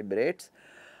mammalian vertebrates,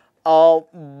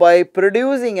 by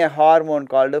producing a hormone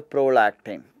called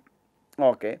prolactin.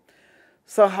 Okay.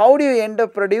 So how do you end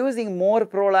up producing more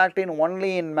prolactin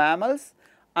only in mammals?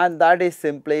 And that is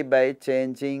simply by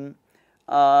changing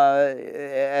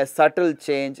a subtle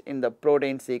change in the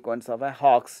protein sequence of a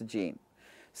Hox gene.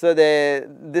 So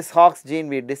this Hox gene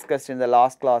we discussed in the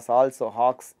last class also,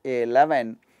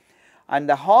 HOXA11, and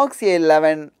the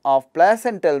HOXA11 of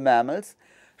placental mammals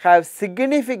have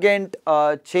significant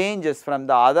changes from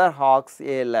the other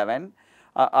HOXA11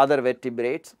 other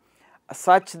vertebrates,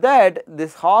 such that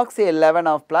this HOXA11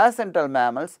 of placental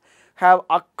mammals have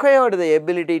acquired the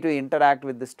ability to interact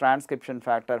with this transcription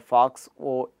factor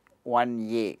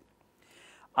FOXO1A.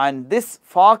 and this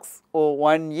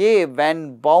FOXO1A when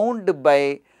bound by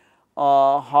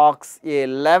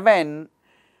HOX11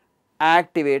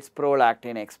 activates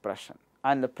prolactin expression,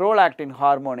 and the prolactin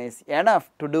hormone is enough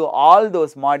to do all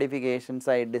those modifications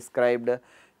I described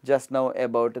just now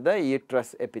about the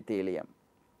uterus epithelium.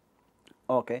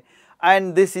 Okay.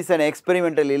 And this is an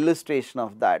experimental illustration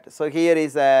of that. So, here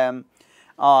is a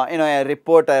a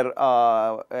reporter,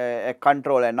 a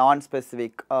control, a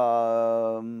non-specific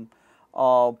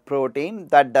protein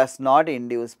that does not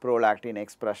induce prolactin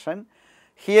expression.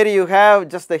 Here you have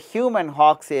just the human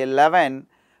HOX11,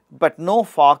 but no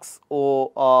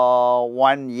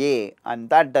FOXO1A, and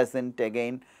that does not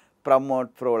again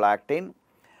promote prolactin.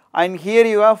 And here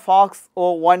you have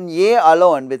FOXO1A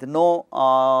alone with no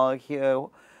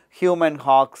human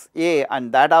HOXA,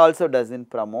 and that also does not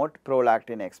promote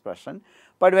prolactin expression.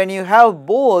 But when you have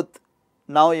both,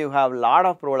 now you have lot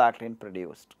of prolactin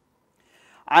produced,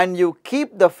 and you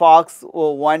keep the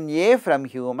FOXO1A from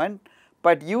human,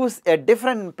 but use a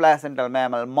different placental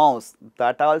mammal, mouse,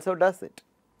 that also does it,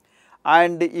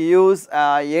 and use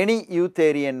any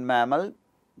eutherian mammal,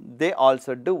 they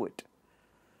also do it.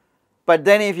 But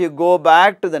then if you go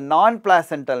back to the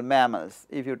non-placental mammals,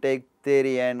 if you take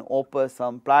therian,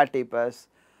 opossum, platypus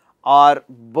or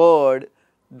bird,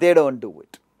 they do not do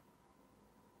it.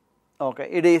 Okay.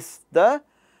 It is the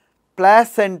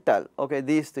placental, okay,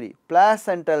 these three,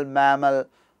 placental mammal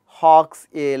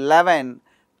HOX11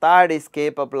 that is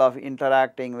capable of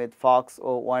interacting with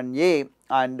FOXO1A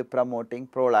and promoting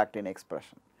prolactin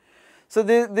expression. So,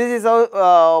 this is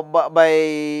how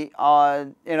by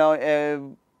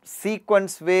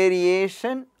sequence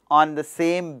variation on the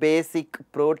same basic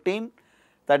protein,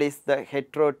 that is the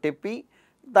heterotypy,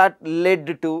 that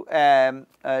led to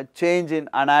a change in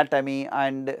anatomy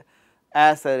and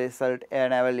as a result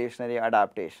an evolutionary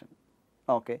adaptation.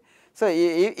 Okay. So,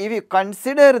 if you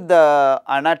consider the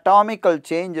anatomical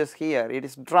changes here, it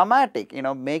is dramatic,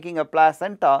 making a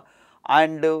placenta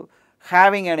and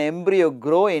having an embryo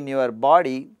grow in your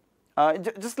body.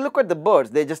 Just look at the birds,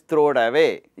 they just throw it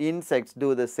away. Insects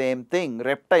do the same thing,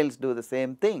 reptiles do the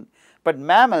same thing, but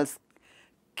mammals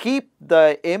keep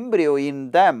the embryo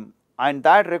in them, and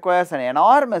that requires an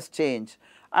enormous change,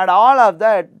 and all of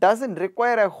that does not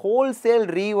require a wholesale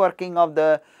reworking of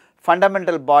the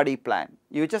fundamental body plan.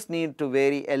 You just need to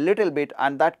vary a little bit,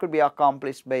 and that could be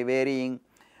accomplished by varying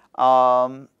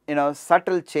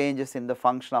subtle changes in the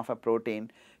function of a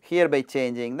protein, here by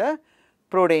changing the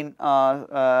protein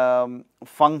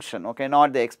function, okay,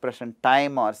 not the expression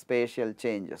time or spatial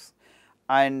changes.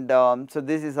 And so,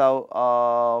 this is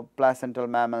how placental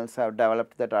mammals have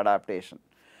developed that adaptation.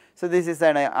 So, this is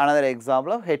another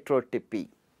example of heterotypy.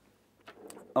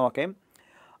 Okay.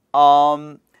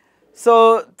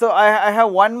 So I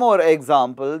have one more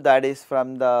example, that is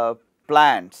from the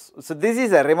plants. So, this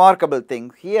is a remarkable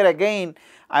thing. Here again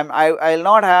I will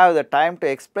not have the time to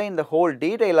explain the whole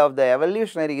detail of the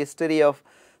evolutionary history of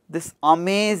this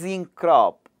amazing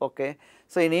crop. Okay.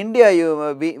 So, in India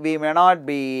we may not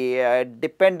be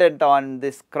dependent on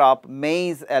this crop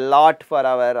maize a lot for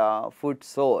our food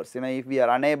source. If we are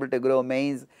unable to grow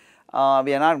maize,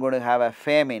 we are not going to have a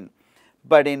famine.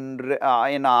 But in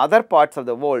other parts of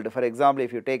the world, for example,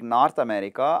 if you take North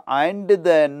America and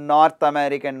the North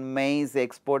American maize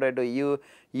exported to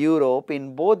Europe,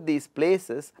 in both these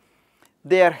places,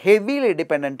 they are heavily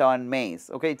dependent on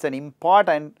maize. Okay, it is an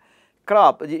important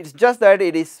crop. It is just that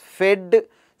it is fed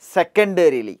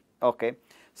secondarily. Okay,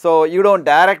 so you do not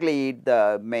directly eat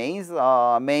the maize.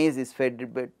 Maize is fed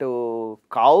to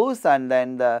cows, and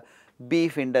then the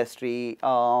beef industry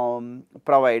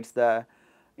provides the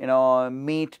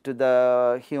meat to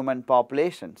the human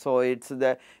population. So, it is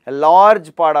a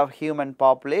large part of human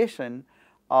population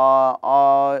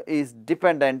is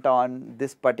dependent on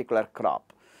this particular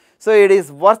crop. So, it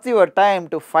is worth your time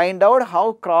to find out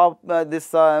how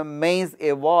this maize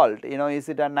evolved. Is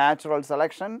it a natural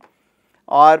selection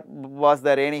or was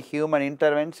there any human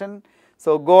intervention?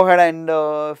 So, go ahead and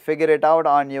figure it out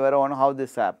on your own how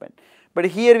this happened. But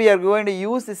here we are going to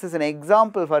use this as an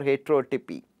example for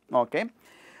heterotypy. Okay.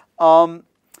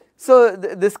 So,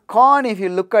 this corn, if you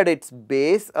look at its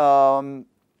base, at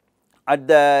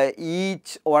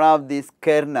each one of these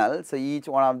kernels, so each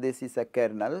one of this is a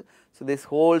kernel. So, this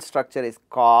whole structure is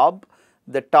cob,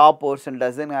 the top portion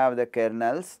does not have the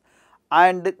kernels,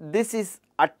 and this is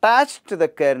attached to the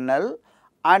kernel,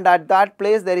 and at that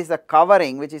place there is a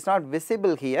covering which is not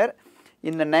visible here.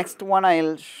 In the next one I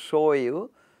will show you.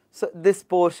 So, this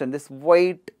portion, this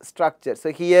white structure,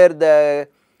 so here the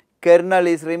kernel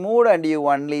is removed and you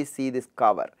only see this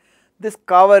cover. This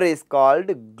cover is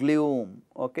called glume,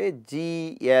 okay,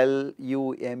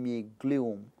 G-L-U-M-E,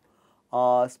 glume.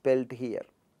 spelt here.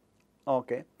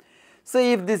 Okay. So,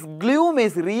 if this gloom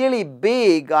is really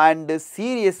big and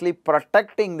seriously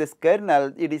protecting this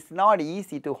kernel, it is not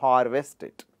easy to harvest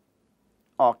it.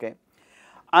 Okay.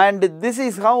 And this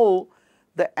is how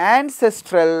the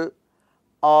ancestral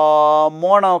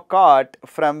monocot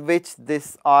from which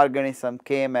this organism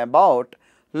came about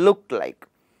looked like.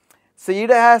 So,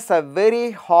 it has a very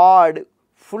hard,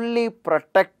 fully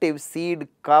protective seed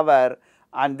cover,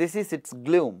 and this is its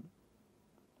gloom.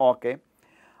 Okay.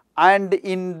 And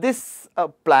in this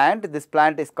plant is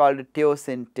called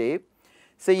teosinte.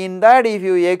 So, in that if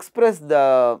you express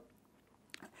the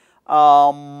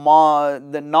normal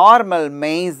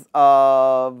maize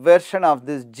version of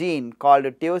this gene called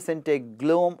teosinte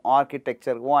gloom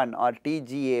architecture 1 or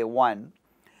TGA1,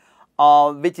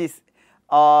 which is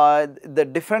the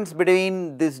difference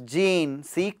between this gene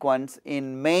sequence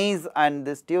in maize and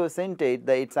this teosinte,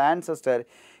 its ancestor,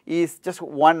 is just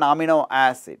one amino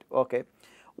acid. Okay.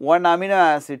 One amino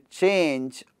acid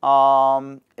change,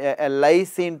 a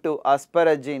lysine to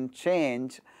asparagine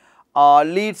change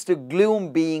leads to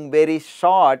gloom being very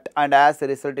short, and as a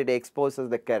result it exposes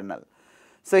the kernel.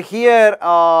 So, here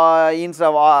instead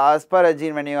of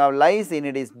asparagine, when you have lysine,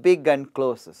 it is big and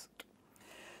closest.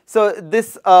 So,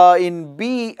 this in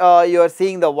B you are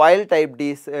seeing the wild type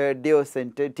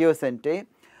teosinte,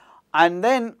 and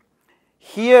then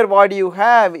here what you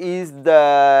have is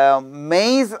the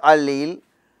maize allele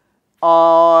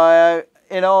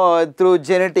through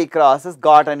genetic process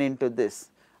gotten into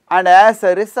this, and as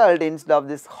a result, instead of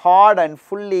this hard and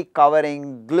fully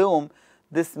covering gloom,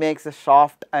 this makes a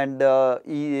soft and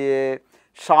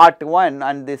short one,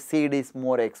 and the seed is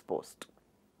more exposed.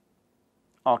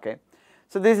 Okay.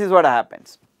 So, this is what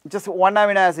happens, just one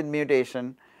amino acid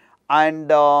mutation and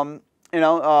a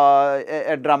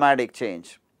dramatic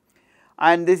change,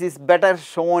 and this is better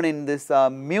shown in this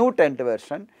mutant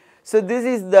version. So, this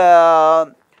is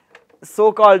the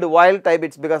so called wild type,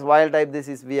 it is because wild type this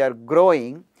is we are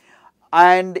growing,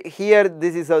 and here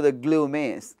this is how the gloom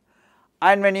is.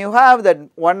 And when you have that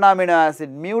one amino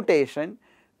acid mutation,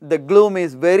 the gloom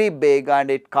is very big and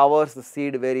it covers the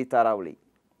seed very thoroughly.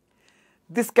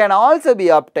 This can also be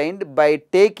obtained by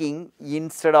taking,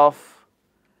 instead of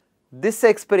this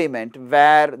experiment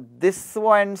where this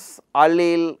one's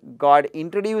allele got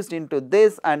introduced into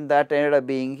this and that ended up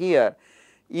being here,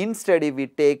 instead if we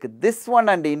take this one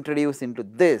and introduce into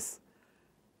this,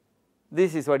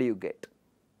 this is what you get.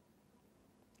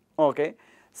 Okay.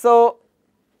 So,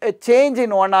 a change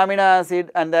in one amino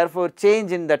acid and therefore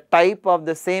change in the type of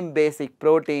the same basic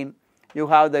protein, you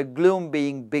have the gloom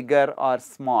being bigger or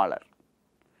smaller,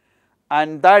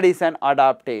 and that is an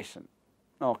adaptation.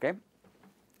 Okay.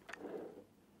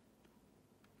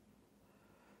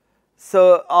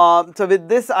 So, so with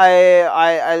this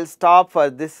I'll stop for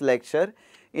this lecture.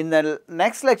 In the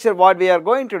next lecture what we are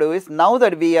going to do is, now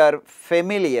that we are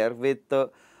familiar with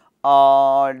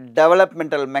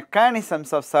developmental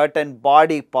mechanisms of certain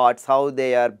body parts, how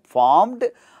they are formed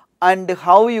and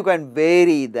how you can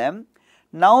vary them,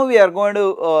 now we are going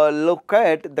to look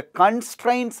at the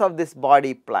constraints of this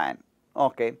body plan,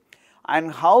 okay,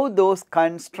 and how those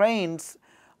constraints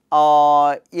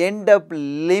end up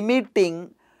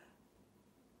limiting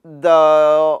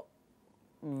the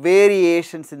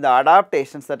variations in the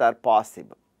adaptations that are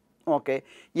possible. Okay.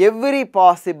 Every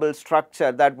possible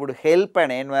structure that would help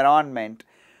an environment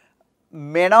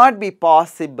may not be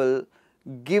possible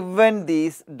given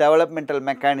these developmental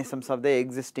mechanisms of the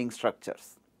existing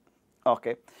structures.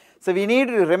 Okay. So, we need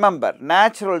to remember,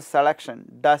 natural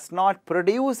selection does not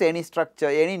produce any structure,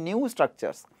 any new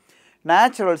structures.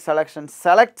 Natural selection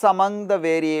selects among the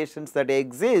variations that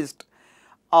exist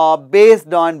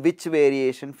based on which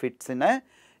variation fits in a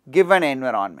given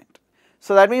environment.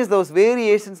 So, that means those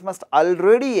variations must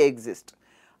already exist,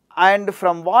 and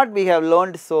from what we have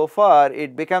learned so far,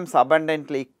 it becomes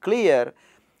abundantly clear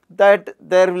that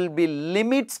there will be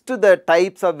limits to the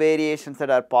types of variations that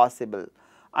are possible,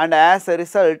 and as a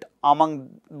result,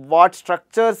 among what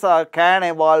structures can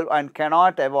evolve and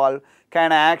cannot evolve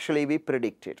can actually be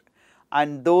predicted,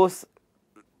 and those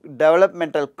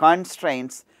developmental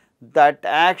constraints that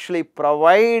actually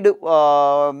provide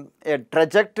a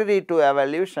trajectory to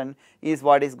evolution is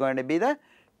what is going to be the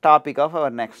topic of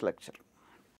our next lecture.